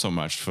it up so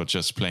much for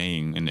just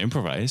playing and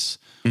improvise.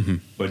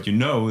 But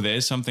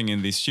there's something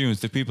in these tunes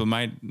that people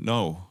might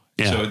know.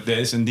 Yeah. So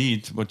there's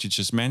indeed what you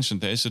just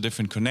mentioned. There is a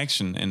different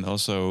connection and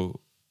also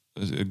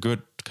a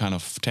good kind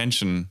of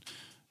tension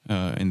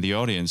in the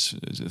audience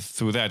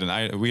through that.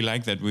 And we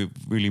like that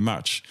really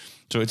much.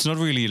 So it's not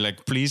really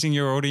like pleasing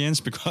your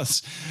audience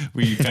because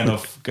we kind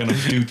of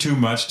do too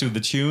much to the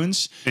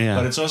tunes. Yeah.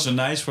 But it's also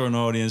nice for an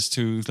audience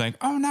to like,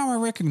 oh, now I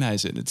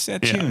recognize it. It's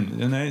that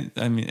tune. And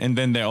I mean, and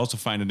then they also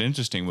find it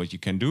interesting what you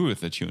can do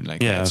with a tune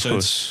like that. So of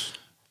course.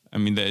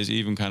 There's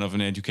even kind of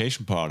an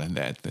education part in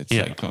that. That's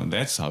like, oh,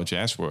 that's how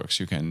jazz works.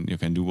 You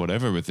can do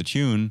whatever with the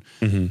tune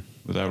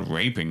without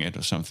raping it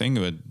or something,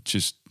 but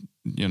just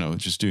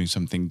doing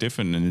something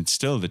different, and it's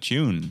still the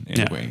tune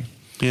in a way.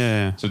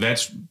 Yeah. So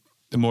that's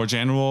the more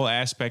general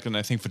aspect, and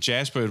I think for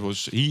Jasper it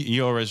was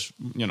he always,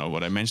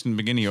 what I mentioned in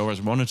the beginning, he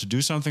always wanted to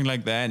do something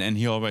like that, and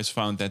he always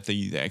found that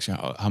the actually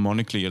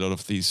harmonically a lot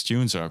of these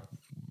tunes are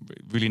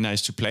really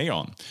nice to play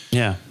on.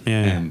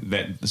 And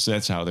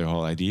that's how the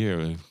whole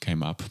idea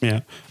came up.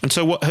 Yeah. And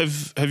so what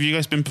have you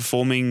guys been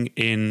performing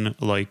in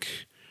like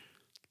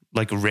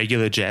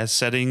regular jazz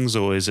settings,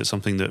 or is it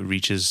something that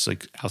reaches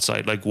like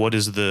outside? Like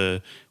what's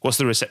the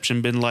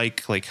reception been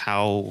like? Like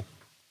how?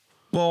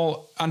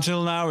 Well,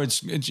 until now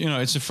it's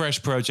a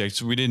fresh project,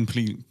 so we didn't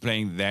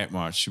playing that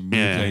much. We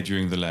played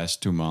during the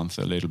last 2 months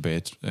a little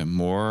bit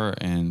more,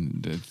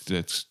 and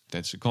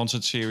that's a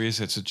concert series.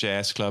 It's a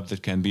jazz club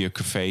that can be a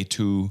cafe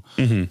too.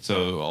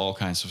 So all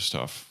kinds of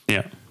stuff.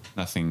 Yeah,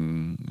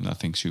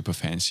 nothing super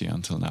fancy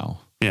until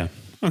now. Yeah.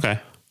 Okay.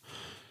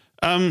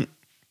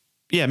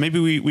 Yeah,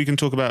 maybe we can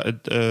talk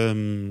about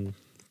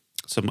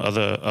some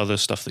other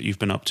stuff that you've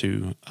been up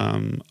to.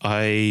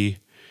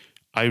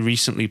 I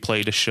recently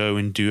played a show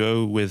in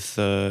duo with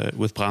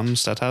Bram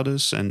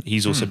Stadhouders, and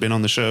he's also been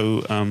on the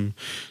show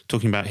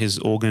talking about his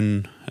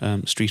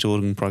street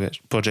organ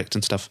project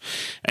and stuff.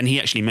 And he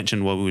actually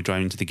mentioned while we were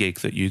driving to the gig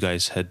that you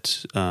guys had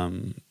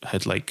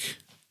like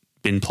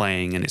been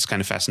playing, and it's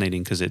kind of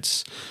fascinating because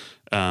it's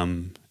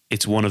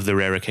one of the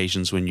rare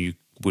occasions when you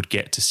would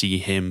get to see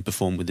him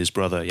perform with his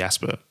brother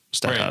Jasper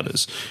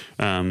Stadhouders.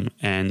 Right.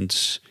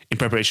 And in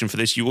preparation for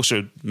this, you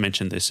also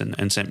mentioned this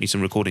and sent me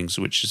some recordings,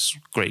 which is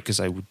great because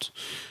I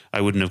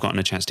wouldn't have gotten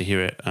a chance to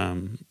hear it.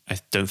 I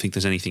don't think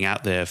there's anything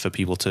out there for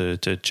people to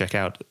check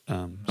out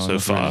so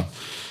far.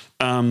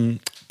 Really.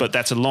 But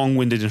that's a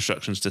long-winded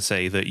instructions to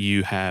say that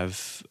you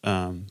have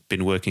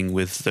been working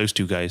with those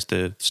two guys,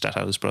 the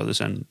Stadhouders brothers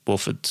and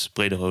Wolfert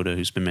Brederode,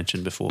 who's been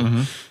mentioned before,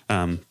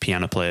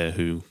 piano player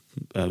who,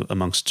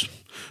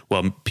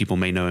 people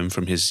may know him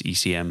from his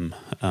ECM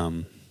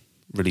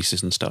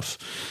releases and stuff.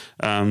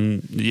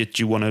 Do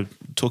you want to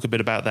talk a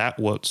bit about that?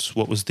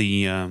 What was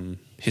the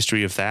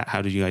history of that?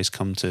 How did you guys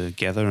come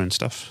together and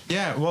stuff?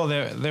 Yeah, well,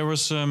 there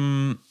was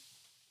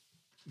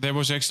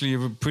actually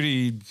a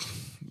pretty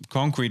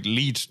concrete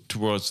lead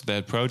towards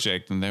that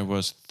project, and there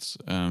was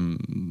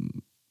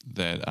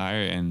that I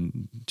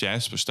and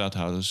Jasper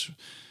Stadhouders,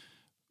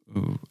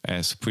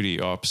 as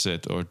pretty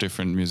opposite or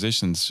different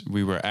musicians,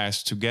 we were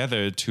asked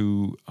together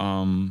to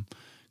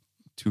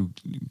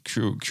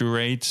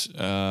curate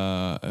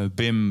a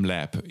BIM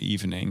lab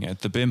evening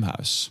at the BIM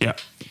house. Yeah,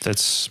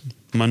 that's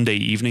Monday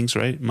evenings,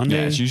 right? Monday.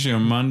 Yeah, it's usually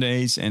on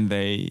Mondays, and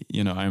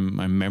I'm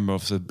a member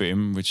of the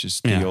BIM, which is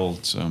the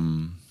old.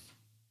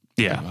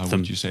 How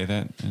would you say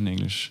that in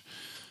English?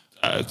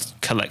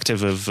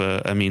 Collective of.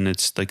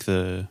 It's like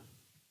the.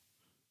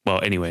 Well,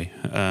 anyway.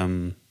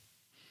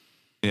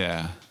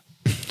 Yeah.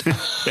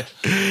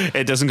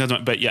 It doesn't come to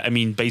mind, but yeah, I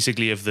mean,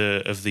 basically of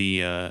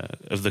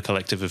the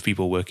collective of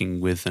people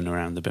working with and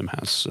around the BIM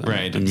house,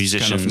 right? And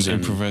musicians, kind of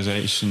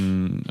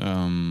improvisation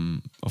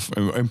of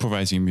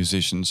improvising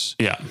musicians.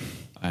 Yeah,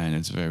 and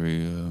it's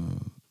very.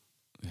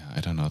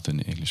 I don't know the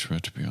English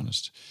word, to be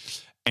honest.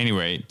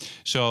 Anyway,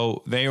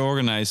 so they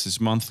organize this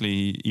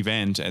monthly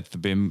event at the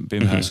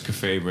BIM House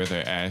Cafe where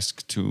they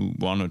ask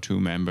one or two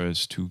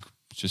members to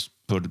just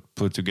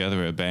put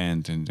together a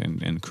band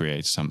and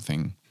create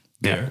something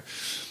there.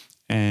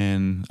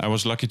 And I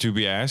was lucky to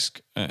be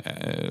asked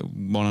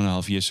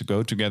 1.5 years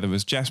ago together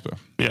with Jasper.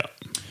 Yeah.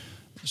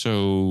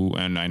 So,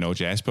 and I know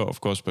Jasper,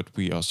 of course, but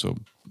we also,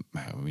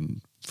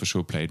 for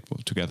sure played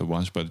together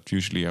once, but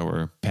usually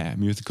our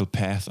musical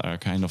paths are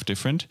kind of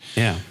different.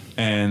 Yeah.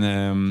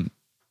 And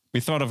we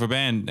thought of a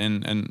band,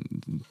 and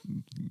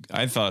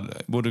I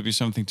thought, would it be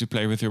something to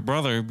play with your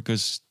brother?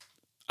 Because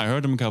I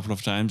heard him a couple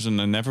of times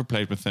and I never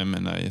played with him,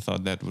 and I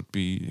thought that would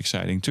be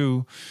exciting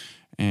too.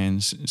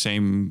 And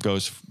same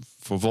goes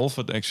for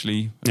Wolfert,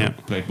 actually. Yeah.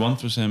 I played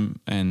once with him,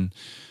 and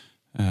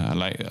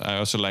I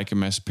also like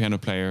him as a piano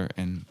player.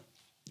 And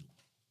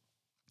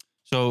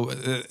so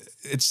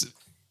it's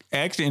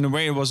actually, in a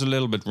way, it was a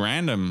little bit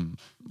random,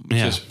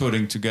 just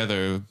putting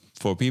together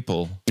 4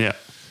 people. Yeah.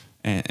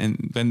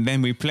 And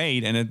then we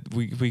played, and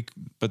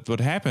but what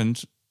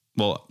happened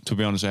well, to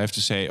be honest, I have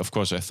to say, of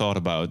course, I thought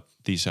about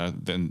these are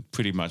then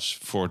pretty much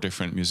 4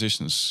 different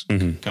musicians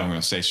coming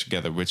on stage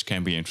together, which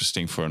can be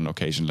interesting for an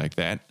occasion like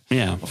that.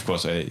 Yeah. Of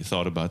course, I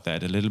thought about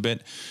that a little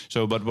bit.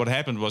 So, but what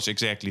happened was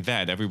exactly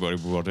that. Everybody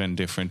brought in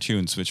different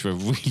tunes, which were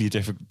really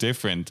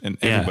different, and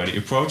everybody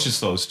approaches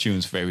those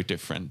tunes very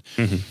different.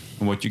 And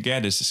what you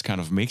get is this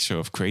kind of mixture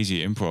of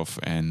crazy improv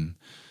and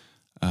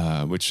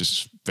which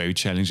is very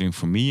challenging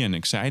for me and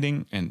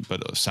exciting,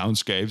 but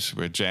soundscapes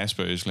where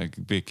Jasper is like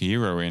a big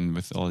hero in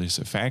with all his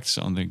effects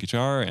on the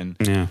guitar and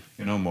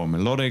more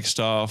melodic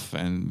stuff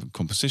and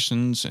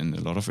compositions and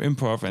a lot of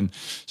improv, and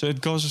so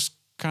it goes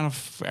kind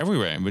of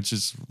everywhere, which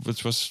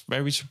was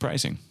very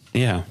surprising.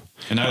 Yeah,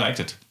 and I liked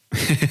it.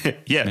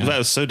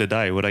 Well, so did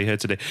I. What I heard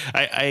today,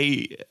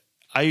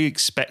 I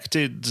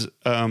expected,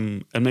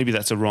 and maybe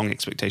that's a wrong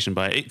expectation,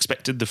 but I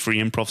expected the free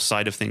improv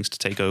side of things to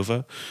take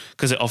over,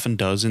 because it often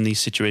does in these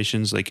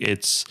situations. Like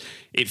it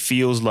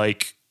feels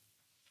like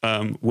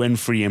when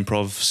free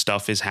improv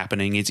stuff is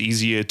happening, it's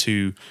easier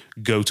to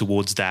go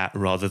towards that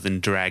rather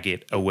than drag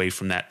it away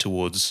from that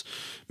towards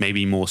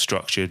maybe more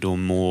structured or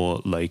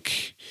more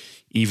like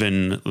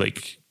even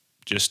like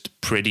just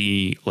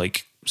pretty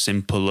like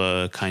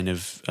simpler kind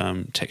of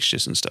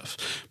textures and stuff,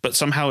 but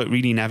somehow it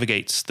really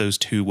navigates those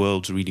two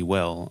worlds really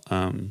well,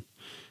 and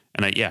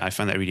I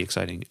find that really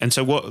exciting. And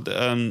so what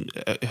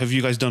have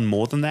you guys done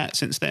more than that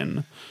since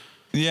then?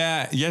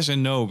 Yes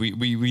and no.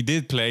 We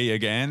did play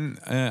again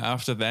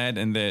after that,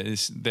 and there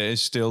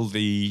is still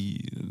the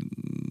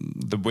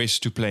wish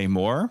to play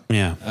more,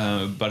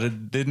 but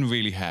it didn't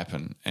really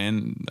happen,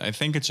 and I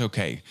think it's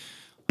okay.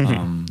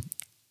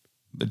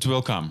 It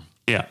will come.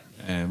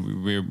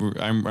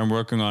 I'm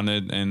working on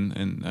it, and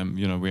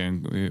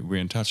we're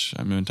in touch.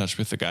 I'm in touch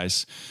with the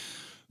guys,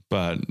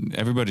 but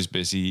everybody's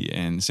busy,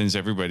 and since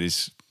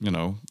everybody's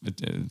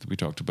we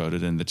talked about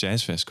it in the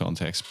Jazz Fest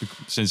context.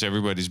 Since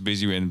everybody's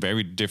busy, we're in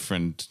very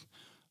different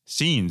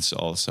scenes,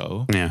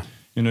 also.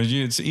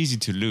 It's easy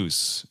to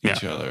lose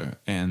each other,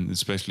 and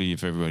especially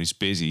if everybody's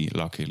busy.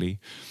 Luckily,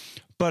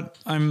 but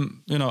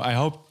I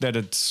hope that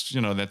it's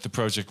that the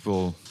project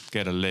will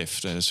get a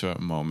lift at a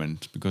certain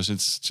moment, because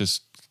it's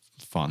just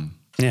fun.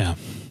 Yeah,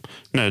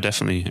 no,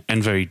 definitely,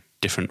 and very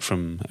different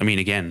from. I mean,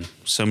 again,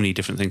 so many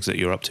different things that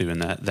you're up to,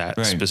 and that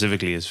right.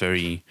 Specifically is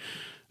very.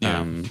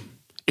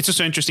 It's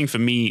also interesting for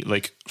me,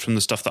 like from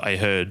the stuff that I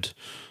heard.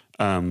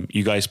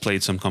 You guys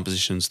played some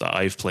compositions that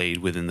I've played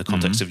within the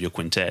context of your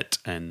quintet,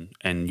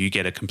 and you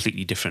get a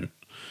completely different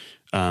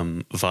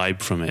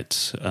vibe from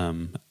it.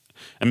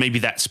 And maybe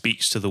that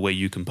speaks to the way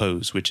you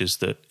compose, which is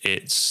that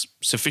it's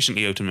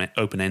sufficiently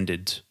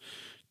open-ended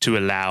to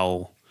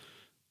allow,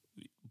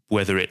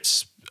 whether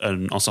it's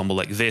an ensemble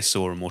like this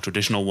or a more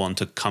traditional one,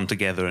 to come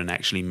together and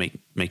actually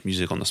make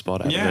music on the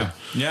spot. Yeah,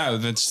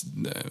 that's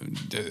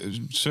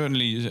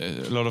certainly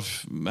a lot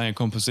of my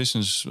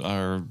compositions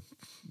are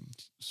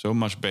so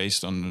much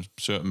based on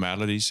certain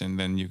melodies, and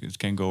then it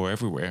can go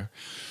everywhere.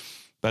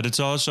 But it's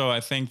also,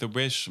 I think,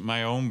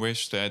 my own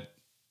wish that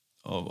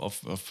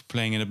of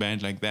playing in a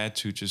band like that,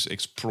 to just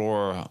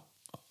explore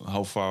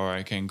how far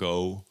I can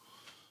go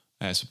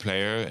as a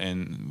player,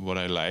 and what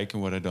I like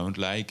and what I don't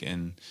like,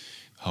 and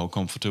how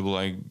comfortable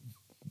I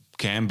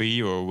can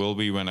be or will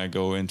be when I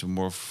go into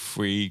more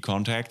free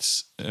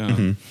contexts,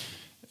 even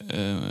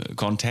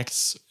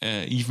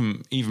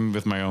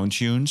with my own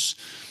tunes.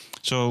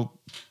 So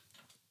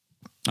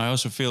I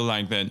also feel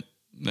like that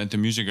the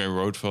music I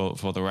wrote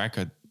for the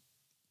record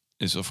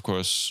is, of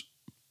course,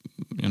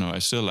 I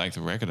still like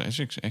the record. I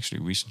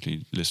actually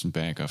recently listened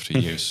back after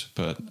years,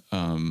 but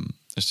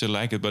I still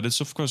like it. But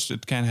it's, of course,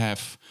 it can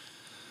have.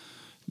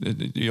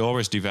 You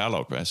always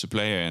develop as a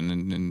player,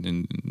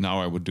 and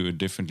now I would do it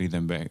differently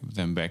than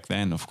back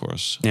then, of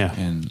course. Yeah.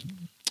 And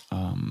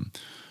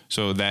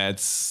so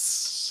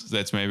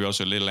that's maybe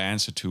also a little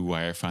answer to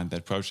why I find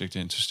that project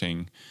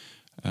interesting,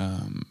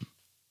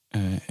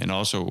 and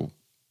also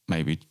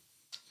maybe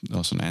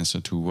also an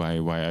answer to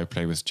why I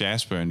play with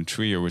Jasper and the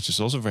trio, which is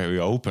also very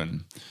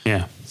open.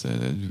 Yeah. So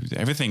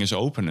everything is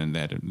open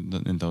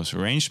in those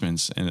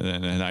arrangements,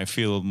 and I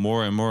feel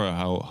more and more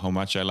how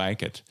much I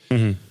like it.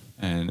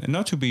 And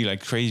not to be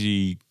like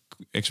crazy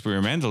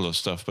experimental or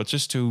stuff, but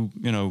just to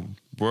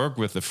work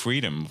with the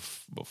freedom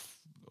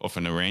of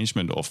an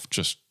arrangement, of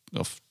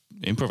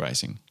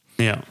improvising.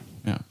 Yeah.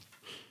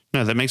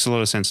 No, that makes a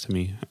lot of sense to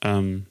me.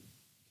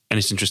 And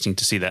it's interesting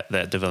to see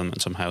that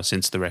development somehow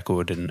since the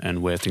record,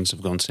 and where things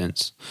have gone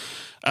since.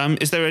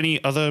 Is there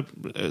any other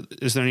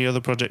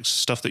projects,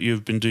 stuff that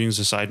you've been doing as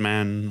a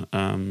sideman?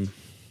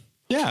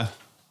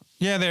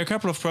 Yeah, there are a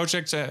couple of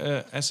projects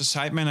as a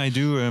sideman I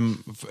do,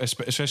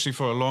 especially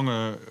for a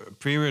longer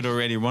period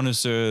already. One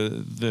is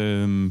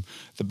the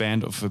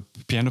band of a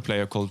piano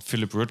player called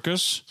Philip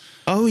Rutgers.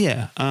 Oh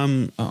yeah,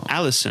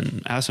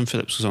 Alison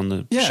Phillips was on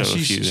the show.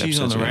 She's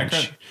on the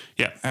record.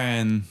 Yeah,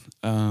 and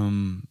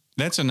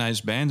that's a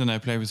nice band, and I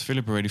play with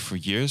Philip already for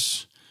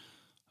years.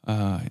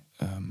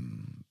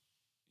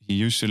 He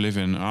used to live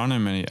in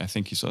Arnhem, and I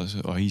think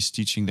he's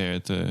teaching there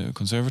at the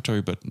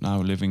conservatory, but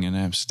now living in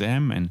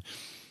Amsterdam. And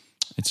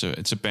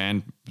It's a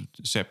band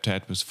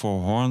septet with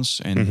 4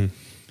 horns, and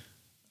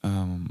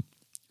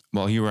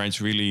he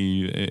writes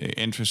really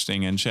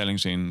interesting and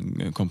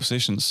challenging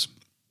compositions.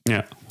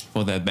 Yeah,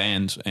 for that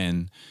band,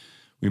 and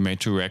we made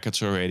 2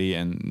 records already,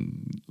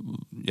 and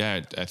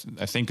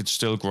I think it's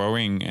still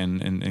growing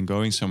and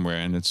going somewhere,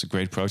 and it's a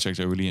great project.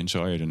 I really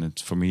enjoy it, and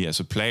it's, for me as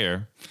a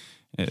player,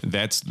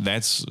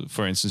 that's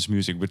for instance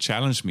music would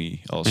challenge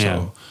me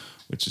also,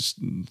 which is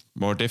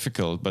more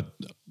difficult but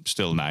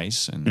still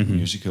nice and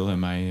musical in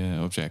my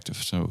objective.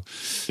 So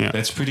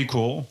that's pretty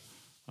cool.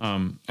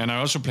 And I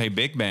also play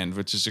big band,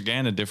 which is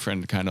again a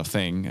different kind of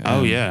thing.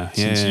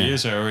 Since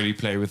years I already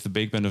play with the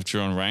big band of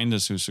Jeroen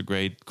Reinders, who's a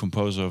great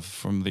composer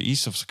from the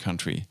east of the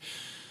country.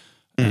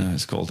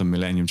 It's called the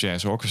Millennium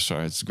Jazz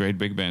Orchestra. It's a great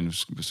big band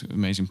with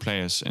amazing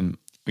players, and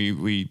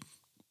we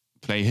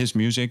play his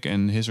music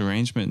and his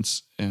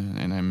arrangements.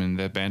 And I'm in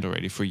that band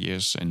already for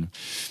years, and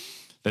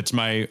that's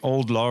my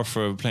old love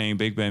for playing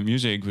big band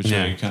music, which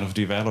I kind of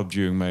developed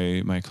during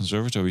my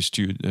conservatory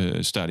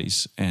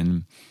studies.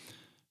 And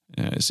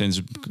since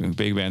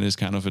big band is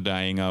kind of a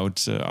dying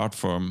out art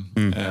form,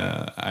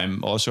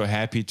 I'm also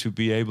happy to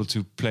be able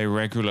to play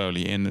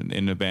regularly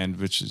in a band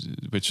which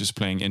is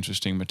playing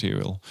interesting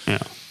material.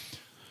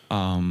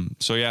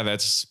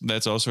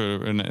 That's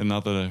also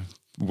another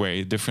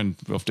way,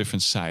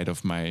 different side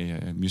of my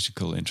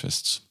musical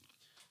interests.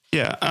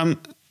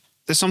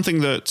 There's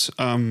something that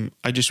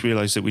I just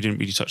realized that we didn't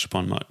really touch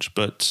upon much,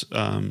 but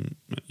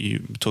you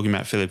talking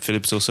about Philip.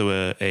 Philip's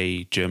also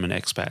a German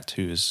expat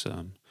who is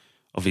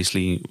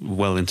obviously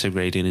well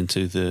integrated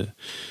into the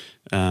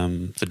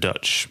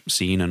Dutch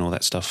scene and all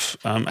that stuff.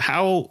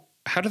 How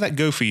did that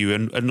go for you?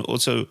 And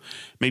also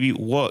maybe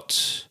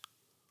what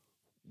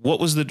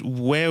was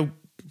where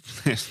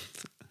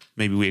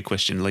maybe weird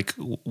question, like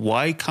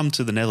why come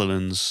to the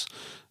Netherlands?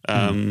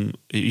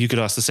 You could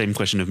ask the same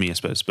question of me, I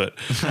suppose, but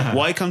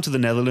why come to the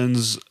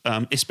Netherlands,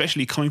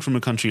 especially coming from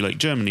a country like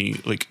Germany?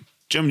 Like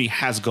Germany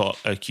has got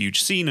a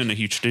huge scene and a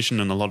huge tradition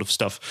and a lot of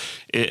stuff.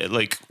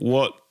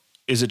 What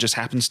is it? Just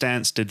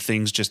happenstance? Did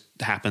things just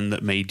happen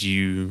that made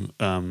you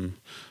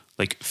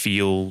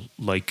feel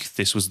like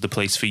this was the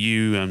place for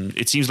you? And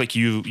it seems like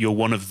you're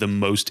one of the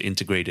most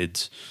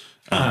integrated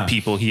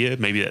people here.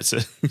 Maybe that's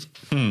a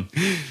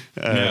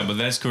but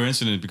that's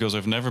coincidence because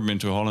I've never been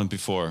to Holland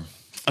before.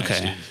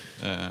 Okay.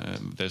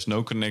 There's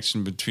no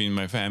connection between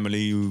my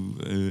family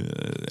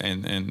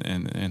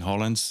and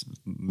Holland.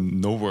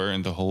 Nowhere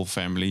in the whole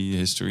family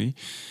history.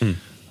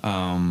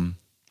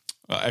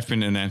 I've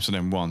been in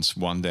Amsterdam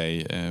one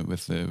day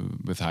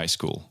with high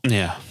school.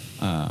 Yeah.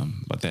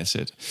 But that's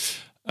it.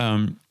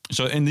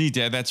 So indeed,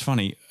 that's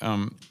funny.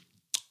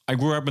 I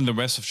grew up in the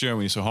west of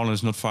Germany, so Holland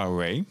is not far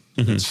away.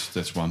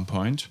 That's one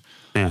point.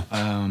 Yeah.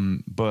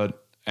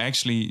 But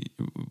actually,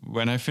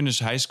 when I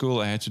finished high school,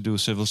 I had to do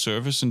civil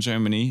service in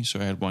Germany. So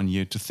I had 1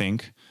 year to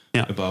think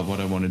about what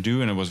I want to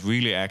do. And I was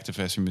really active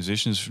as a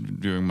musician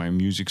during my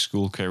music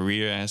school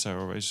career, as I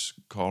always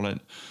call it.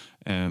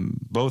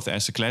 Both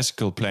as a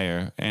classical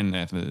player and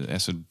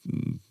as a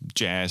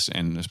jazz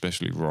and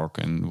especially rock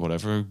and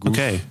whatever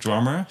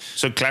drummer.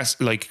 So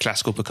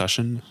classical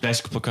percussion?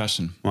 Classical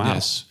percussion, wow.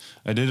 Yes.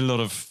 I did a lot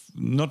of,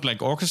 not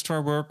like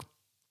orchestra work,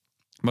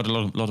 but a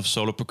lot of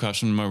solo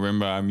percussion,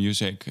 marimba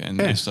music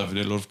and stuff. I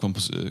did a lot of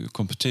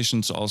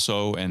competitions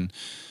also, and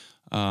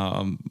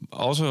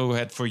also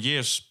had for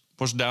years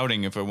was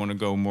doubting if I want to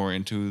go more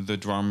into the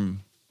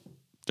drum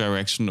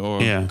direction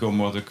or go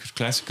more the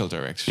classical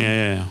direction.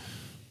 Yeah.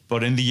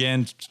 But in the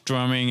end,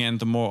 drumming and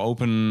the more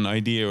open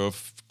idea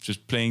of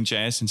just playing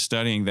jazz and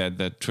studying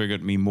that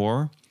triggered me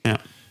more. Yeah.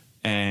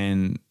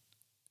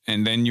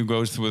 And then you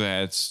go through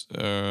that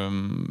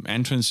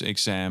entrance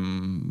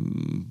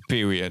exam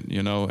period,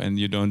 and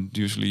you don't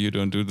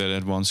do that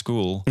at one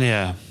school.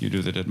 Yeah. You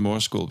do that at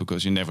more school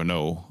because you never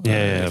know of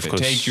if they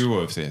course. take you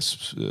or if there's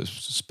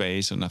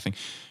space or nothing.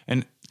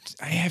 And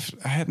I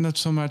had not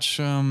so much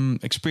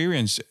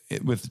experience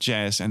with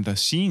jazz and the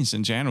scenes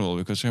in general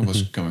because I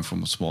was coming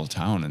from a small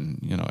town, and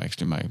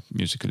actually my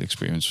musical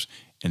experience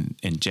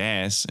in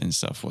jazz and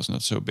stuff was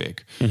not so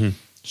big.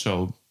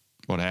 So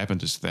what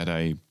happened is that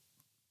I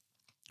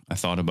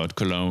thought about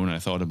Cologne, I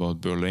thought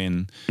about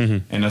Berlin,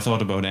 and I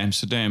thought about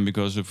Amsterdam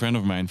because a friend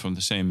of mine from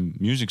the same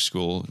music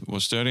school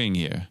was studying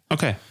here.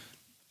 Okay.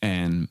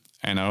 And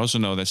I also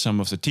know that some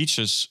of the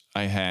teachers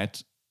I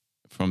had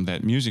from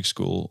that music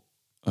school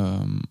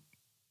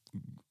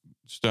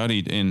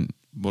studied in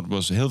what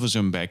was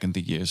Hilversum back in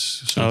the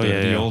years. So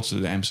the old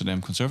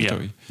Amsterdam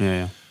Conservatory.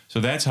 Yeah. So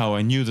that's how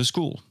I knew the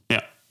school.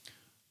 Yeah.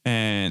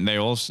 And they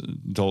also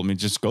told me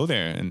just go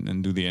there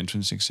and do the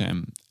entrance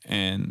exam.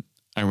 And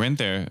I went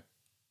there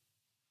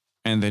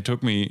and they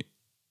took me,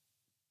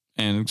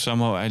 and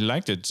somehow I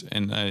liked it.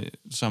 And I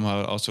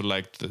somehow also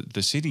liked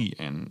the city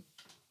and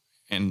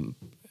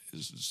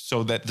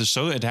so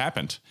it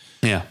happened.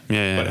 Yeah.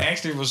 But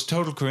actually it was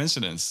total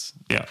coincidence.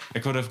 Yeah. I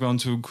could have gone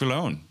to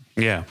Cologne.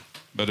 Yeah.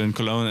 But in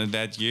Cologne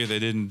that year they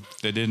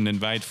didn't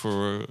invite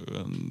for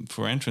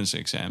entrance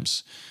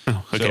exams.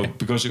 Oh, okay. So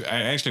because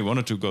I actually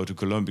wanted to go to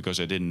Cologne because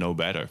I didn't know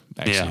better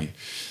actually.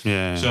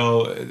 Yeah.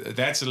 So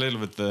that's a little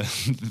bit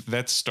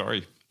that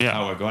story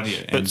how I got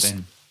here. And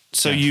then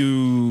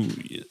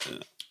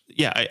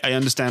I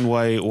understand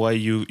why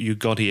you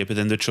got here, but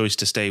then the choice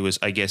to stay was,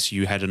 I guess,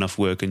 you had enough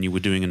work and you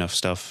were doing enough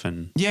stuff,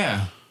 and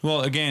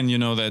well, again,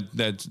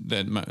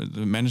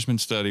 the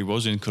management study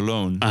was in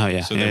Cologne,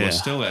 so there was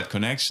still that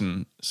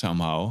connection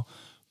somehow.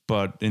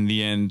 But in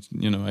the end,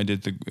 I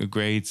did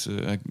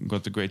I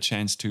got the great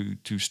chance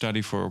to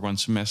study for 1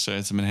 semester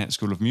at the Manhattan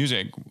School of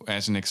Music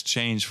as an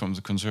exchange from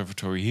the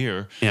conservatory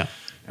here. Yeah.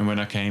 And when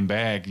I came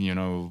back,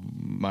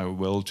 my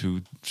will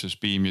to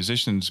just be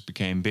musicians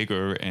became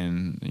bigger,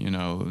 and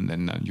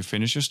then you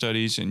finish your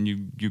studies and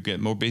you get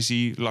more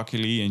busy,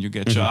 luckily, and you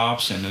get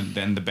jobs, and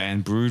then the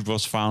band Brood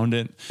was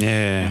founded.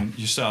 Yeah. And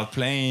you start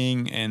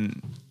playing,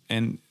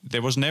 and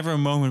there was never a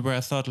moment where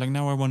I thought like,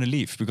 now I want to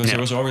leave, because there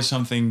was always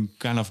something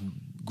kind of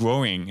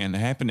growing and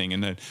happening,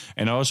 and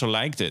I also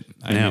liked it.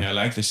 I mean, I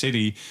like the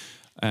city,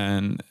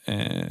 and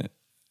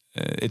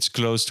it's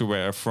close to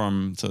where I'm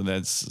from, so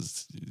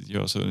that's you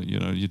also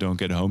you don't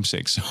get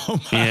homesick so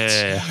much,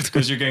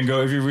 because you can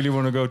go if you really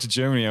want to go to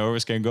Germany. I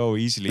always can go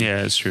easily.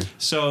 Yeah, that's true.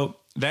 So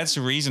that's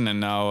the reason, and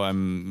now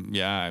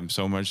I'm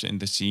so much in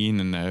the scene,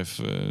 and I have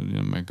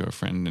my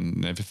girlfriend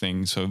and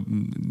everything. So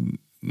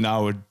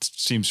now it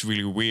seems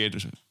really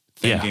weird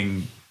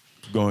thinking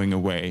going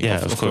away.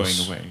 Yeah, of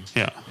course. Going away.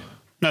 Yeah.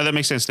 No, that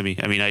makes sense to me.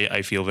 I mean,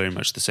 I feel very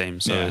much the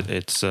same. So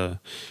it's,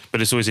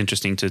 but it's always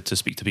interesting to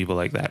speak to people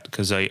like that,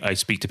 because I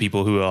speak to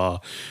people who are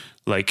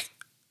like,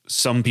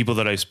 some people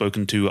that I've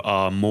spoken to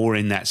are more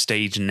in that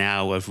stage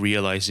now of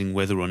realizing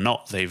whether or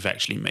not they've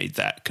actually made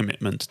that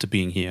commitment to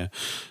being here.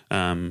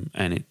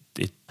 And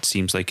it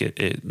seems like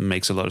it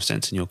makes a lot of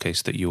sense in your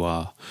case that you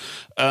are.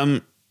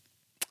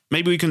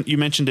 Maybe you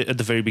mentioned it at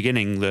the very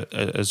beginning that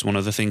as one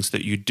of the things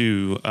that you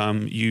do,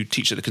 you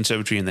teach at the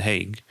Conservatory in The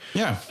Hague.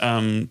 Yeah.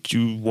 Do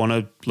you want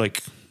to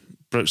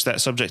broach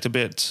that subject a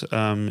bit?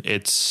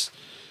 It's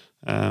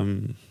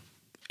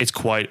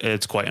quite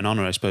an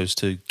honor, I suppose,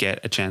 to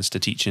get a chance to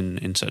teach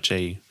in such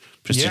a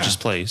prestigious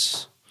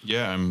place.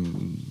 Yeah,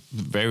 I'm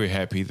very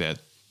happy that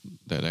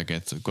I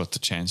got the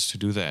chance to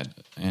do that,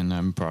 and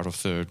I'm part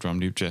of the Drum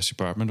Deep Jazz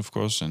department, of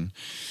course, and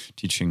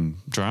teaching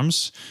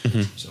drums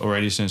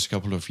already since a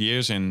couple of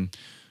years. And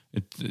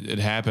it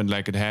happened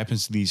like it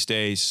happens these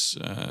days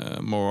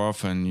more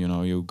often.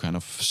 You kind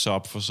of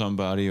sub for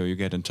somebody, or you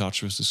get in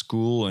touch with the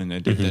school, and I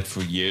did that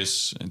for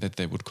years. And that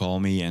they would call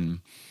me, and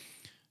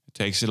it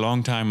takes a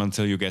long time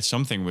until you get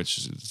something, which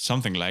is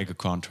something like a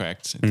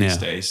contract these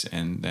days.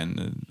 And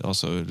then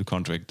also the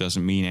contract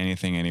doesn't mean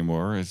anything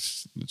anymore.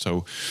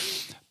 So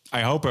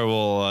I hope I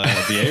will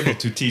be able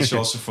to teach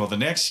also for the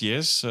next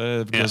years,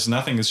 because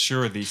nothing is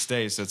sure these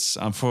days. That's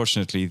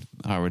unfortunately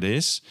how it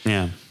is.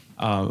 Yeah.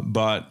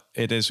 But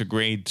it is a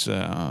great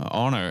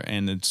honor,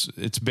 and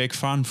it's big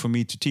fun for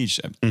me to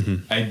teach.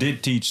 I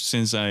did teach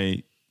since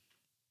I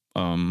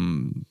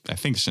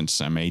think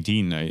since I'm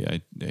 18.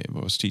 I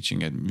was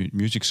teaching at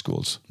music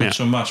schools, not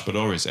so much, but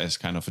always as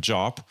kind of a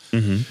job.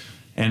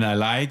 And I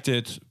liked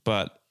it,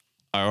 but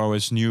I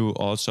always knew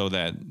also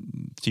that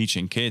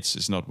teaching kids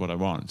is not what I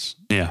want.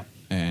 Yeah.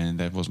 And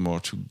that was more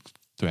to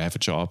have a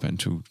job and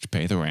to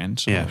pay the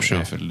rent. So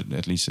have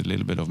at least a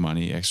little bit of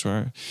money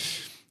extra.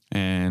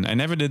 And I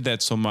never did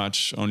that so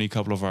much, only a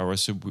couple of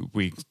hours a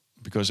week,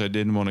 because I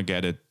didn't want to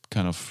get it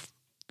kind of,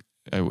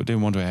 I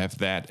didn't want to have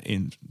that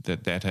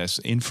that has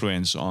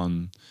influence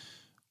on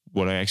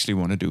what I actually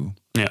want to do.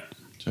 Yeah.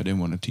 So I didn't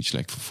want to teach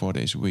like for 4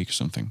 days a week or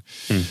something.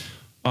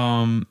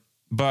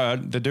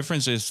 But the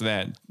difference is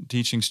that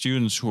teaching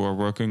students who are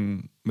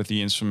working with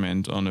the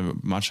instrument on a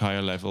much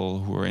higher level,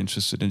 who are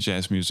interested in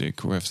jazz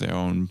music, who have their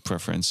own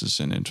preferences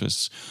and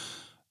interests,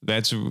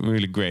 that's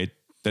really great.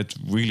 That's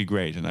really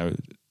great. And I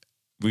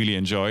really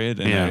enjoy it.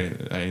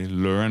 And I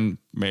learn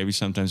maybe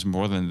sometimes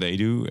more than they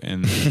do.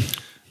 And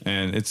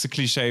and it's a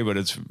cliche, but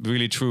it's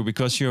really true,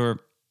 because you're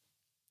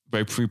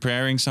by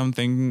preparing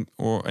something,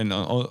 and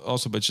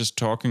also by just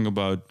talking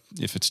about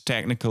if it's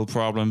technical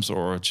problems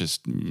or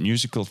just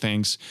musical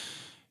things,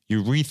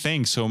 you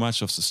rethink so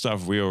much of the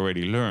stuff we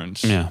already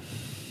learned. Yeah.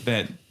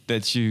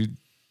 That you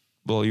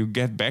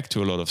get back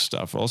to a lot of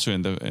stuff. Also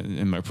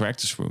in my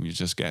practice room, you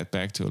just get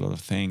back to a lot of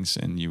things,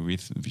 and you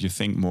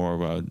think more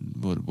about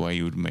why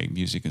you would make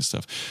music and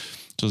stuff.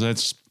 So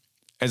that's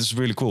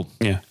really cool.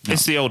 Yeah.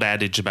 It's the old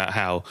adage about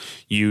how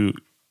you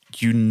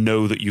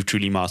know that you've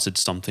truly mastered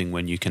something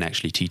when you can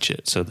actually teach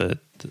it. So that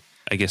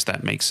I guess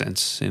that makes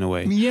sense in a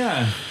way.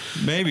 Yeah,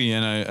 maybe.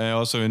 And I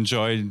also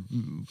enjoy,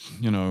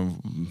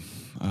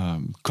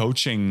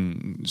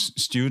 coaching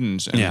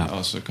students, and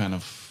also kind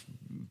of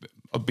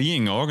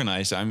being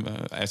organized. I'm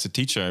as a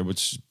teacher, I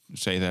would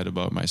say that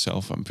about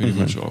myself. I'm pretty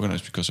much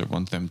organized, because I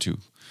want them to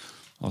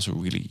also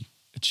really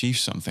achieve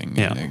something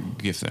and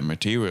give them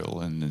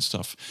material and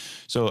stuff.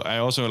 So I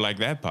also like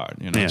that part,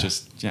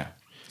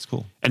 it's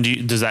cool.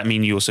 And does that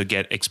mean you also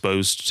get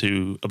exposed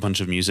to a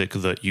bunch of music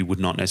that you would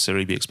not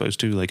necessarily be exposed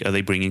to? Like, are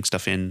they bringing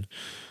stuff in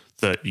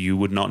that you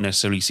would not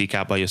necessarily seek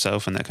out by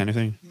yourself and that kind of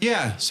thing?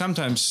 Yeah,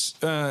 sometimes.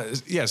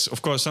 Yes,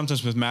 of course.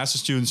 Sometimes with master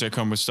students, they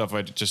come with stuff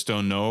I just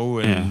don't know,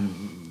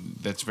 and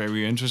that's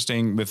very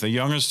interesting. With the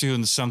younger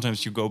students,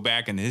 sometimes you go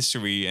back in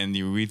history and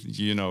you read,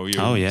 you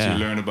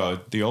learn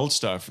about the old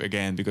stuff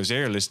again because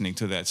they're listening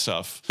to that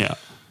stuff. Yeah,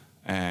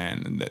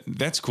 and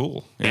that's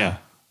cool. Yeah,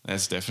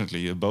 that's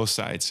definitely both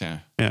sides.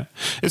 Yeah.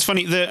 It's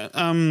funny that,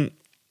 and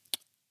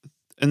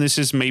this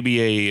is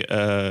maybe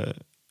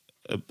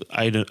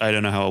I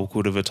don't know how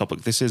awkward of a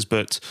topic this is,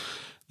 but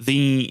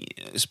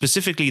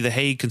specifically the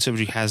Hague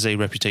Conservatory has a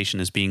reputation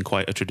as being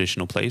quite a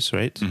traditional place,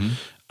 right?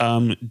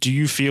 Mm-hmm. Do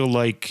you feel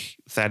like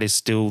that is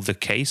still the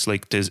case?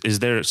 Like, is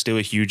there still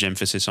a huge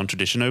emphasis on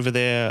tradition over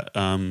there?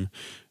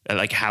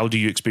 Like, how do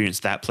you experience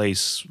that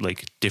place,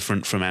 like,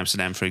 different from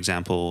Amsterdam, for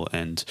example?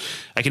 And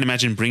I can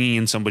imagine bringing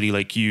in somebody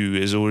like you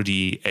is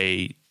already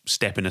a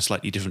step in a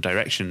slightly different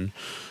direction.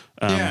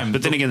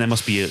 But then again, there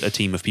must be a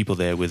team of people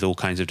there with all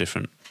kinds of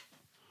different...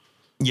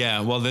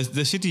 Yeah, well,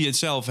 the city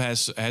itself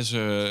has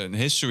a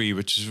history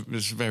which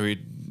has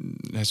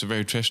a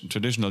very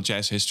traditional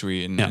jazz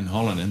history in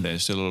Holland, and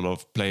there's still a lot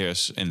of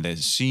players in the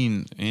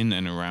scene in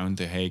and around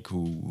The Hague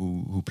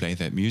who play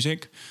that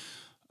music.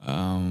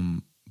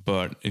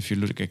 But if you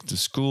look at the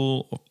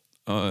school,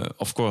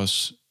 of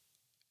course,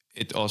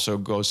 it also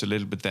goes a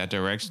little bit that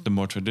direction, the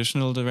more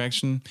traditional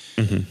direction.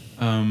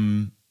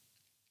 Mm-hmm.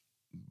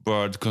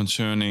 But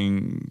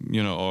concerning,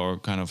 or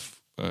kind of.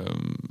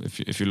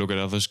 If you look at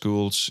other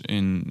schools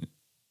in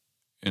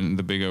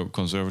the bigger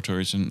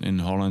conservatories in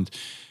Holland,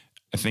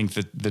 I think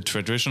that the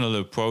traditional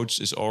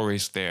approach is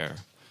always there.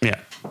 Yeah.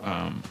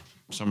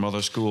 Some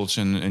other schools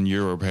in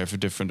Europe have a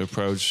different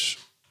approach,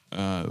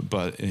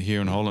 but here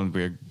in Holland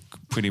we're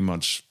pretty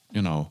much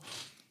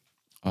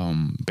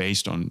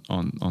based on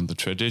the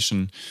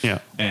tradition. Yeah.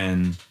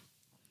 And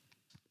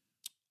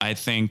I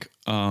think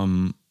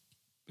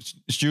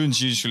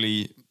students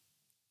usually.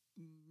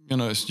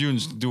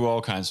 Students do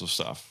all kinds of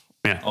stuff.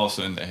 Yeah.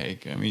 Also in The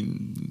Hague. I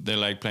mean, they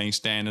like playing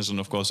standards,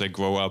 and of course they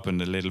grow up in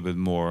a little bit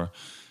more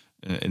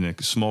in a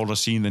smaller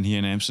scene than here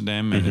in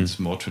Amsterdam, and it's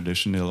more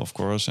traditional, of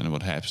course. And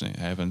what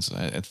happens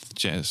at the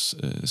jazz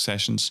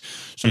sessions,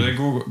 so they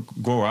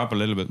grow up a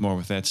little bit more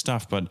with that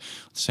stuff. But at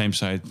the same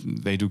side,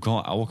 they do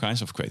all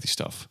kinds of crazy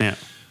stuff. Yeah.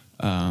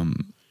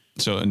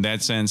 So in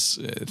that sense,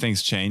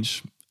 things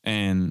change.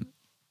 And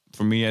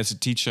for me as a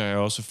teacher, I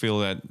also feel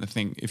that I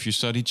think if you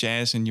study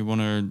jazz and you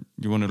want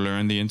to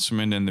learn the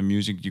instrument and the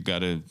music, you got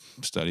to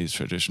study the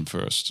tradition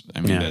first. I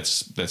mean,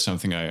 that's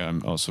something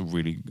I'm also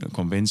really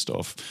convinced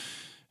of.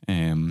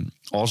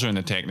 Also in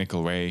a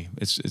technical way,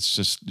 it's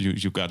just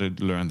you got to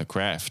learn the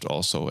craft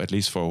also, at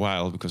least for a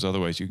while, because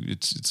otherwise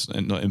it's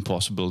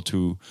impossible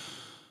to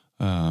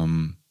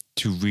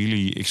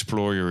really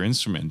explore your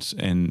instrument.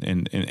 And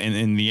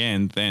in the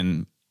end,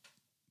 then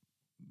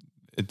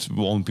it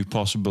won't be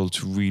possible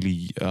to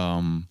really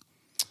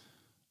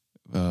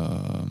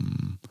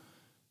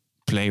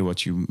play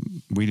what you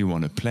really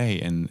want to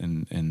play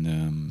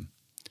and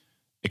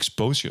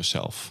expose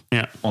yourself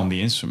on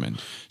the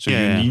instrument. So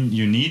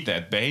you need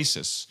that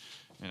basis,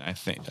 and I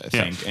think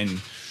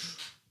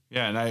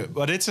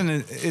but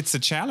it's a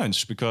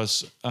challenge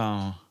because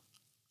now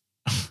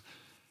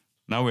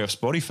we have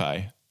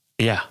Spotify.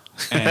 Yeah.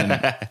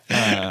 And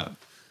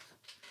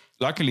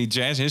luckily,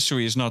 jazz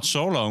history is not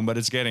so long, but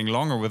it's getting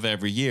longer with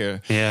every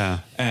year. Yeah.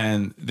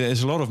 And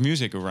there's a lot of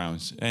music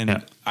around.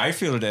 And I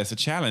feel it as a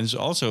challenge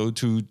also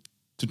to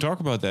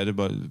talk about that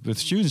with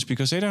students,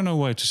 because they don't know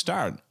where to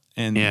start.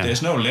 And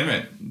there's no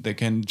limit. They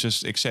can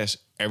just access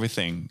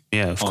everything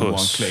on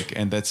one click.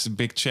 And that's a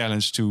big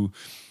challenge to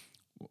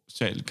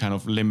say, kind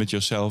of limit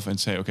yourself and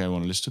say, okay, I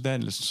want to listen to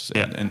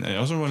that. And I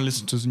also want to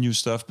listen to the new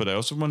stuff, but I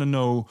also want to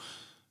know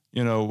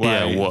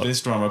why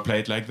this drummer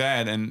played like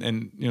that,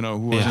 and who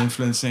was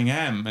influencing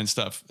him and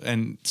stuff.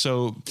 And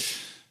so,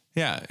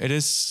 it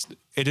is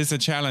a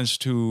challenge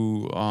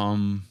to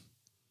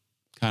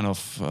kind of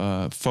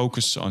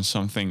focus on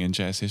something in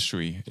jazz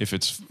history. If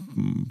it's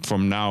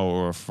from now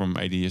or from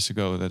 80 years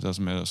ago, that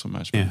doesn't matter so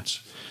much. Yeah.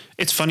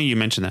 It's funny you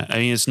mention that. I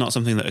mean, it's not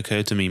something that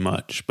occurred to me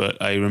much, but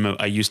I remember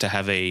I used to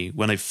have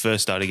when I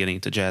first started getting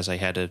into jazz, I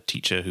had a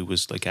teacher who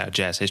was like a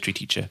jazz history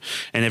teacher.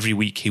 And every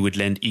week he would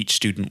lend each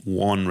student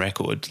one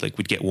record. Like,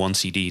 we'd get one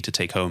CD to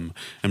take home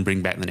and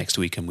bring back the next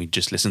week. And we'd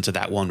just listen to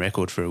that one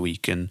record for a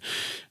week. And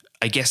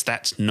I guess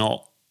that's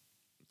not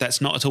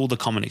at all the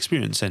common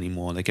experience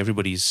anymore. Like,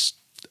 everybody's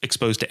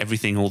exposed to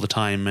everything all the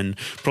time and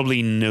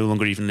probably no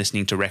longer even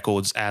listening to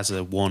records as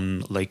a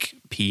one like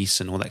piece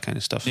and all that kind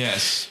of stuff.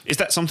 Yes. Is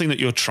that something that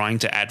you're trying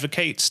to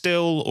advocate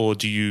still, or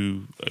do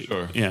you?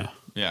 Sure. Yeah.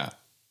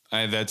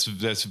 That's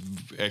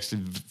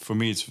actually for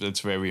me. That's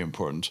very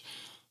important,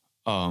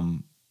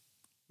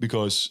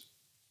 because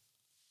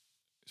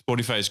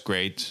Spotify is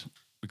great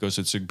because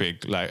it's a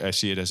big. I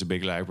see it as a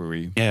big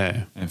library.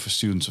 Yeah. And for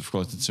students, of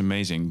course, it's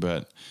amazing.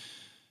 But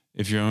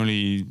if you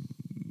only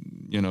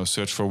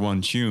search for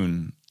one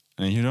tune,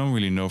 and you don't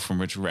really know from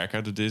which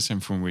record it is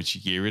and from which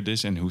year it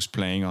is and who's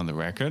playing on the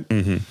record,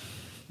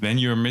 then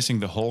you're missing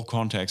the whole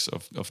context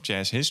of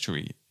jazz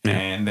history. Yeah.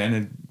 And then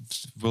it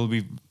will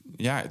be,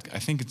 I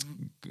think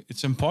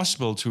it's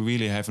impossible to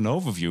really have an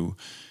overview.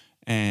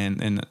 And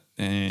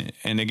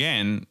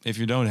again, if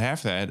you don't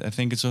have that, I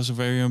think it's also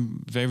very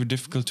very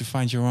difficult to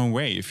find your own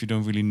way if you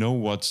don't really know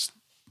what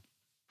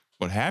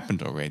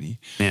happened already.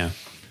 Yeah.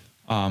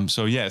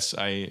 So yes,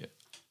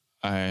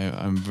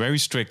 I'm very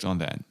strict on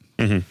that.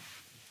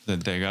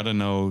 That they gotta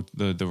know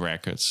the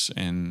records,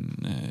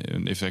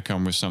 and if they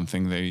come with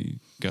something, they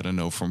gotta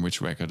know from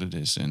which record it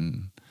is.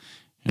 And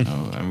you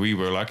know, and we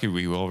were lucky;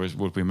 we always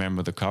would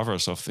remember the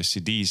covers of the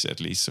CDs at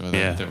least, or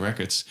the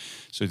records.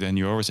 So then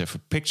you always have a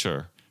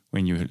picture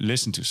when you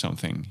listen to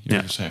something. You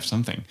always have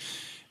something,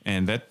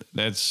 and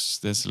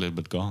that's a little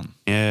bit gone.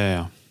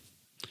 Yeah.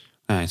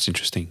 It's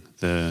interesting,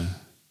 the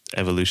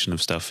evolution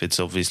of stuff. It's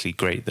obviously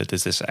great that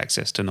there's this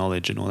access to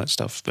knowledge and all that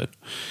stuff, but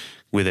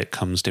with it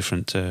comes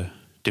different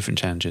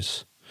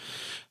challenges.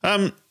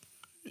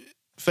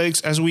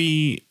 Felix, as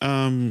we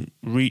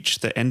reach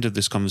the end of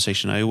this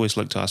conversation, I always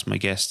like to ask my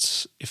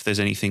guests if there's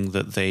anything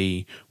that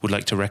they would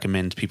like to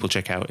recommend people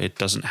check out. It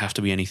doesn't have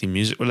to be anything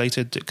music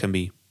related. It can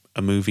be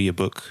a movie, a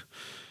book,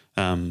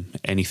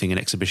 anything, an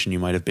exhibition you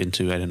might have been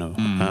to. I don't know.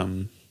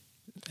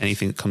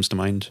 Anything that comes to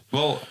mind?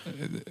 Well,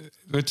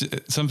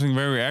 something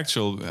very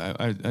actual.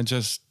 I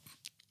just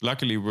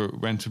luckily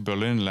went to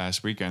Berlin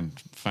last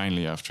weekend,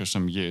 finally, after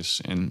some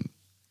years, and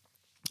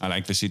I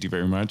like the city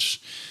very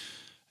much.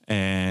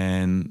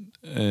 And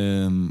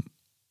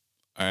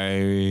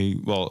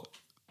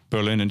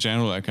Berlin in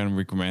general I can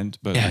recommend,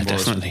 but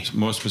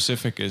more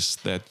specific is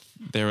that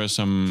there are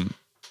some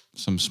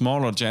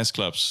smaller jazz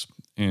clubs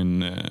in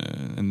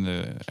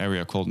the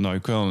area called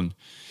Neukölln.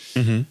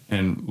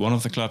 And one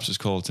of the clubs is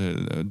called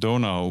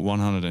Donau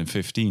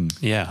 115.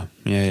 Yeah.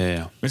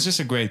 It's just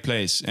a great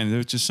place, and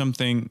there's just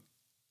something.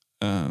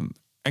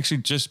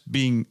 Actually,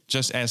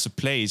 just as a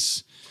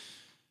place,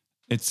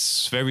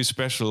 it's very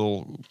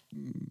special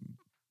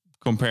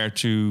compared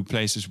to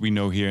places we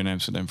know here in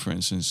Amsterdam, for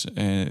instance,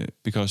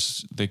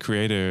 because they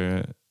create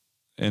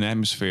an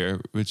atmosphere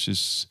which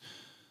is,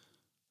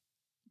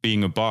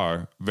 being a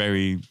bar,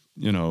 very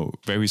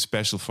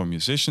special for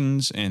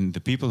musicians, and the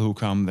people who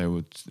come, they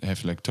would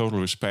have like total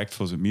respect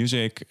for the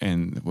music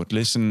and would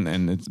listen,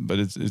 but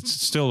it's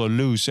still a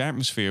loose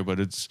atmosphere, but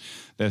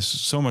there's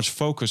so much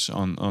focus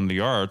on the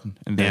art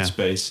in that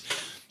space.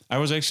 I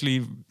was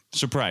actually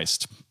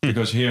surprised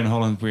because here in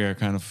Holland we are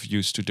kind of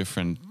used to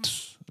different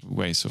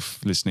ways of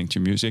listening to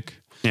music.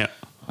 Yeah.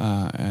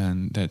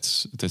 And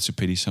that's a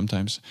pity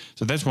sometimes.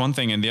 So that's one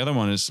thing, and the other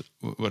one is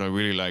what I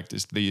really liked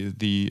is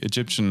the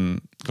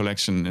Egyptian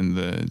collection in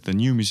the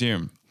new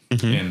museum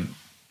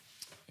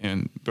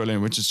in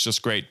Berlin, which is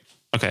just great.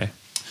 Okay,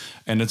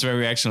 and it's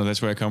very actual.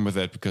 That's where I come with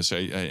that because I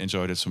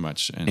enjoyed it so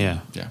much. And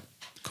yeah,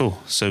 cool.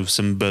 So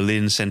some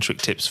Berlin-centric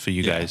tips for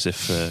you guys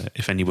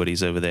if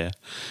anybody's over there.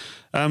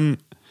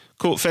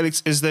 Cool,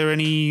 Felix. Is there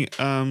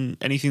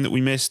anything that we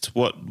missed?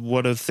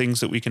 What are things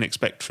that we can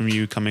expect from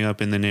you coming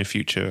up in the near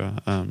future?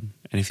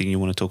 Anything you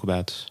want to talk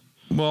about?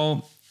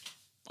 Well,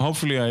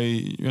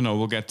 hopefully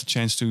we'll get the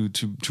chance to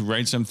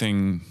write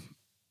something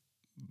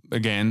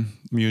again,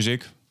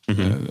 music,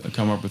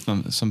 come up with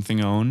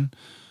something own,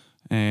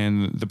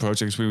 and the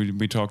projects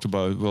we talked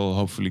about will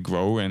hopefully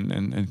grow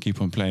and keep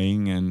on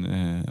playing,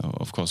 and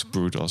of course,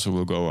 Brut also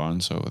will go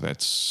on. So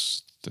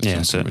that's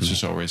something which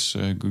is always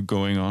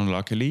going on,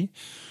 luckily.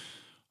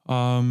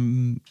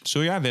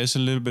 There's a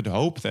little bit of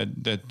hope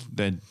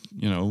that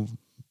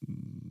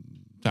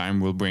time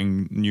will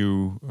bring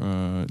new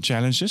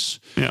challenges.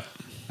 Yeah,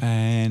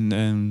 and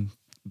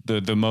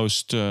the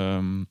most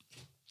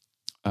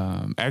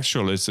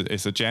actual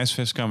is a jazz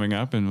fest coming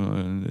up in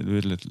a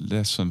little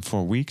less than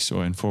 4 weeks,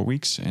 or in 4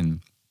 weeks,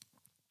 and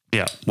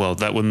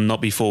that will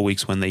not be 4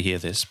 weeks when they hear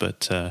this,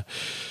 but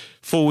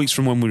 4 weeks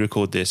from when we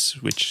record this,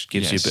 which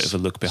gives you a bit of a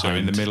look behind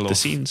in the middle the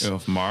scenes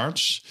of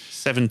March.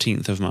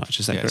 17th of March,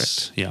 is that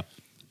correct? Yeah.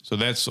 So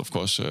that's, of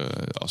course,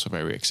 also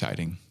very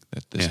exciting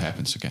that this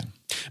happens again.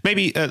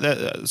 Maybe,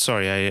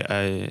 sorry,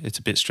 it's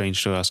a bit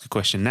strange to ask a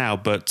question now,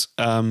 but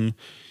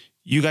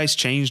you guys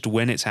changed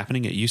when it's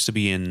happening. It used to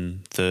be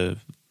in the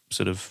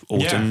sort of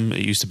autumn.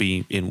 It used to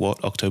be in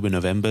October,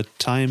 November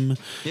time.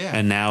 Yeah.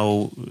 And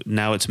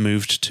now it's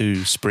moved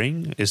to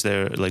spring. Is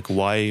there,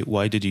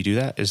 why did you do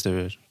that? Is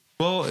there...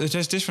 Well, it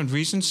has different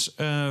reasons.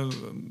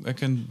 I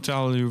can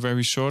tell you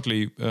very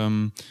shortly.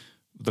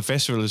 The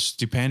festival is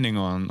depending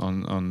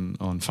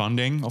on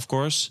funding, of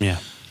course. Yeah.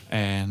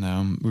 And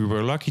we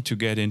were lucky to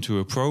get into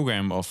a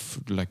program of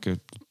like a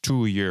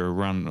 2-year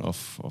run of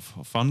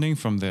funding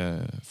from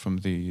the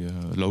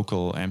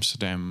local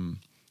Amsterdam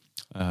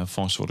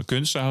Fonds voor de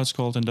Kunsten, how it's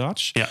called in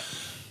Dutch. Yeah.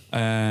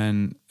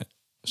 And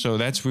so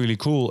that's really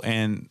cool.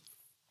 And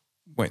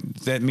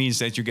that means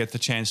that you get the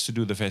chance to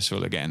do the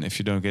festival again. If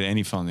you don't get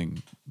any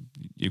funding,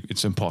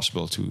 it's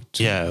impossible to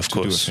do a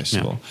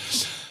festival.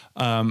 Yeah.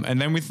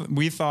 And then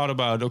we thought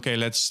about, okay,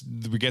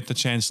 we get the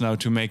chance now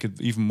to make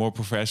it even more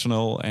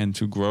professional and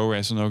to grow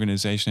as an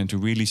organization and to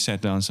really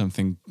set down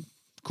something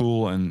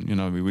cool. And,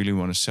 we really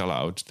want to sell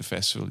out the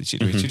festival,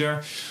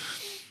 etc.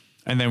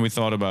 And then we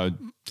thought about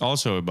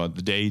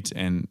the date.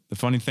 And the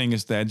funny thing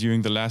is that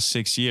during the last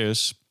 6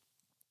 years,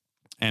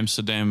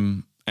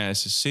 Amsterdam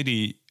as a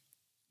city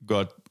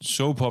got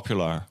so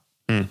popular,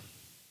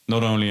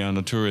 not only on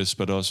the tourists,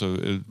 but also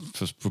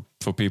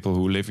for people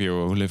who live here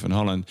or who live in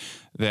Holland,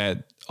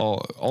 that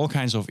all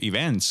kinds of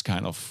events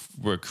kind of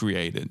were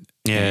created.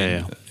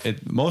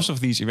 Most of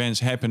these events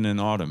happen in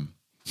autumn.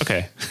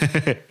 Okay.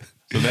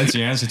 So that's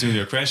the answer to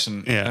your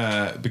question.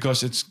 Yeah.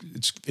 Because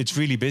it's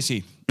really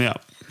busy. Yeah.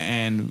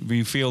 And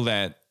we feel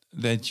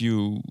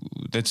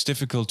that's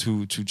difficult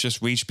to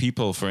just reach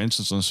people. For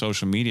instance, on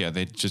social media,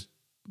 they just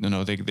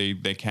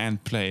they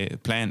can't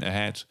plan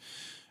ahead.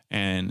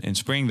 And in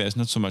spring, there's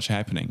not so much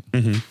happening.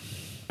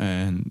 Mm-hmm.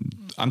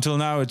 And until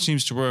now, it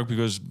seems to work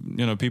because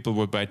people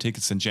would buy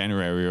tickets in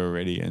January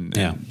already, and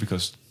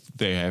because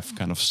they have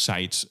kind of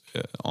sight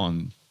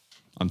on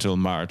until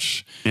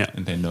March,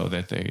 and they know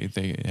that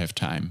they have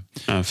time.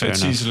 So it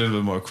seems a little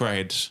bit more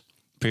quiet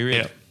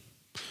period.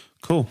 Yeah.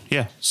 Cool.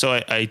 Yeah.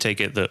 So I take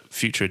it that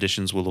future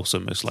editions will also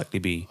most likely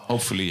be,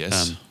 hopefully,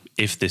 yes.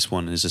 If this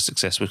one is a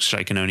success, which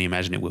I can only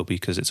imagine it will be,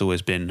 because it's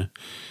always been,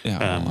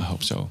 I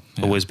hope so.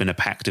 Yeah. Always been a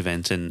packed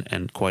event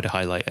and quite a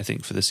highlight, I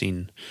think, for the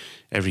scene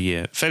every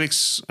year.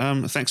 Felix,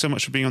 thanks so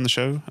much for being on the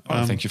show.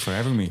 Thank you for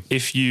having me.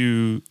 If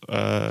you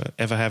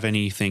ever have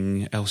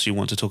anything else you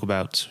want to talk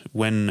about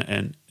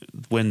when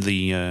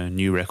the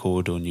new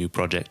record or new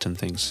project and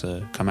things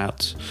come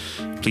out,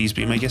 please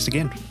be my guest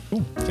again.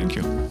 Cool. Thank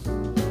you.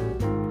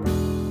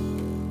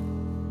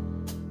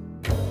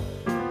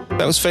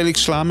 That was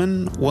Felix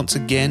Schlamen. Once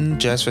again,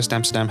 Jazzfest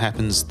Amsterdam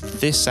happens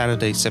this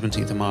Saturday,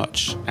 17th of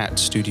March at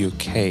Studio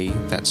K.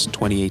 That's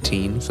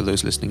 2018 for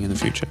those listening in the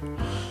future.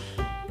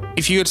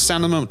 If you go to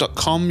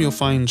soundofthemoment.com, you'll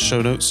find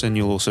show notes and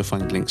you'll also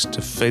find links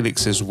to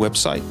Felix's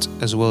website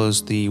as well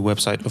as the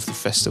website of the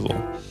festival.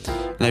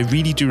 And I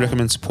really do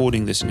recommend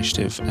supporting this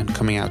initiative and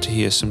coming out to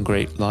hear some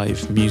great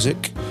live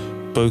music,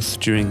 both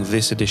during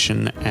this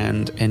edition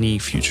and any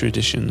future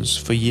editions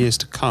for years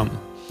to come.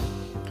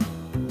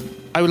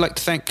 I would like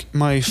to thank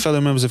my fellow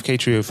members of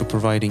K-Trio for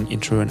providing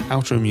intro and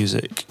outro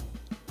music.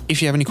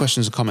 If you have any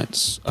questions or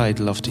comments, I'd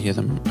love to hear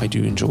them. I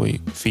do enjoy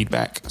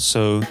feedback,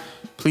 so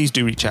please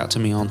do reach out to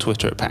me on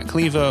Twitter at Pat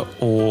Cleaver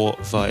or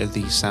via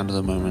the Sound of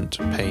the Moment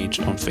page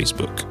on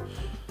Facebook.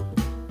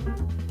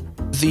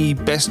 The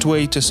best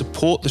way to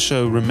support the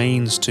show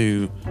remains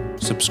to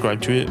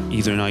subscribe to it,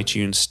 either in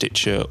iTunes,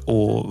 Stitcher,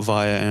 or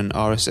via an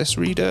RSS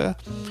reader.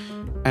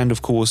 And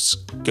of course,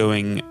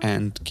 going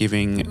and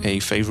giving a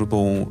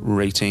favourable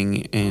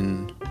rating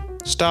in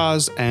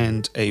stars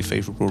and a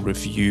favourable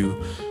review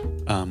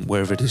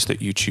wherever it is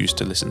that you choose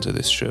to listen to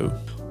this show.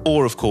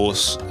 Or of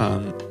course,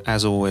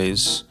 as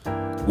always,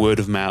 word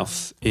of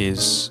mouth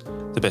is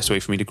the best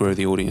way for me to grow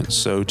the audience.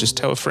 So just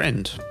tell a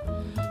friend.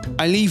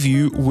 I leave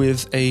you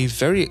with a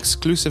very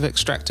exclusive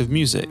extract of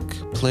music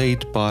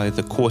played by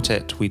the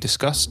quartet we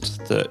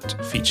discussed that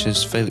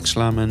features Felix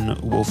Schlamen,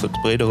 Wolfert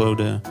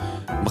Brederode,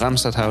 Bram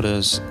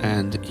Stadhouders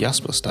and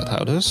Jasper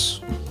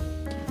Stadhouders.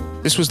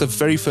 This was the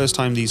very first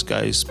time these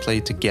guys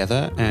played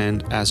together,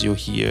 and as you'll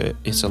hear,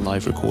 it's a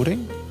live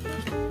recording.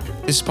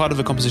 This is part of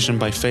a composition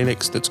by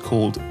Felix that's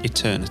called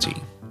Eternity.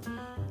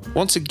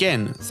 Once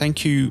again,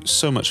 thank you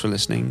so much for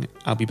listening.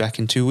 I'll be back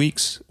in 2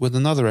 weeks with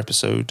another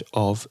episode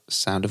of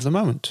Sound of the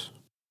Moment.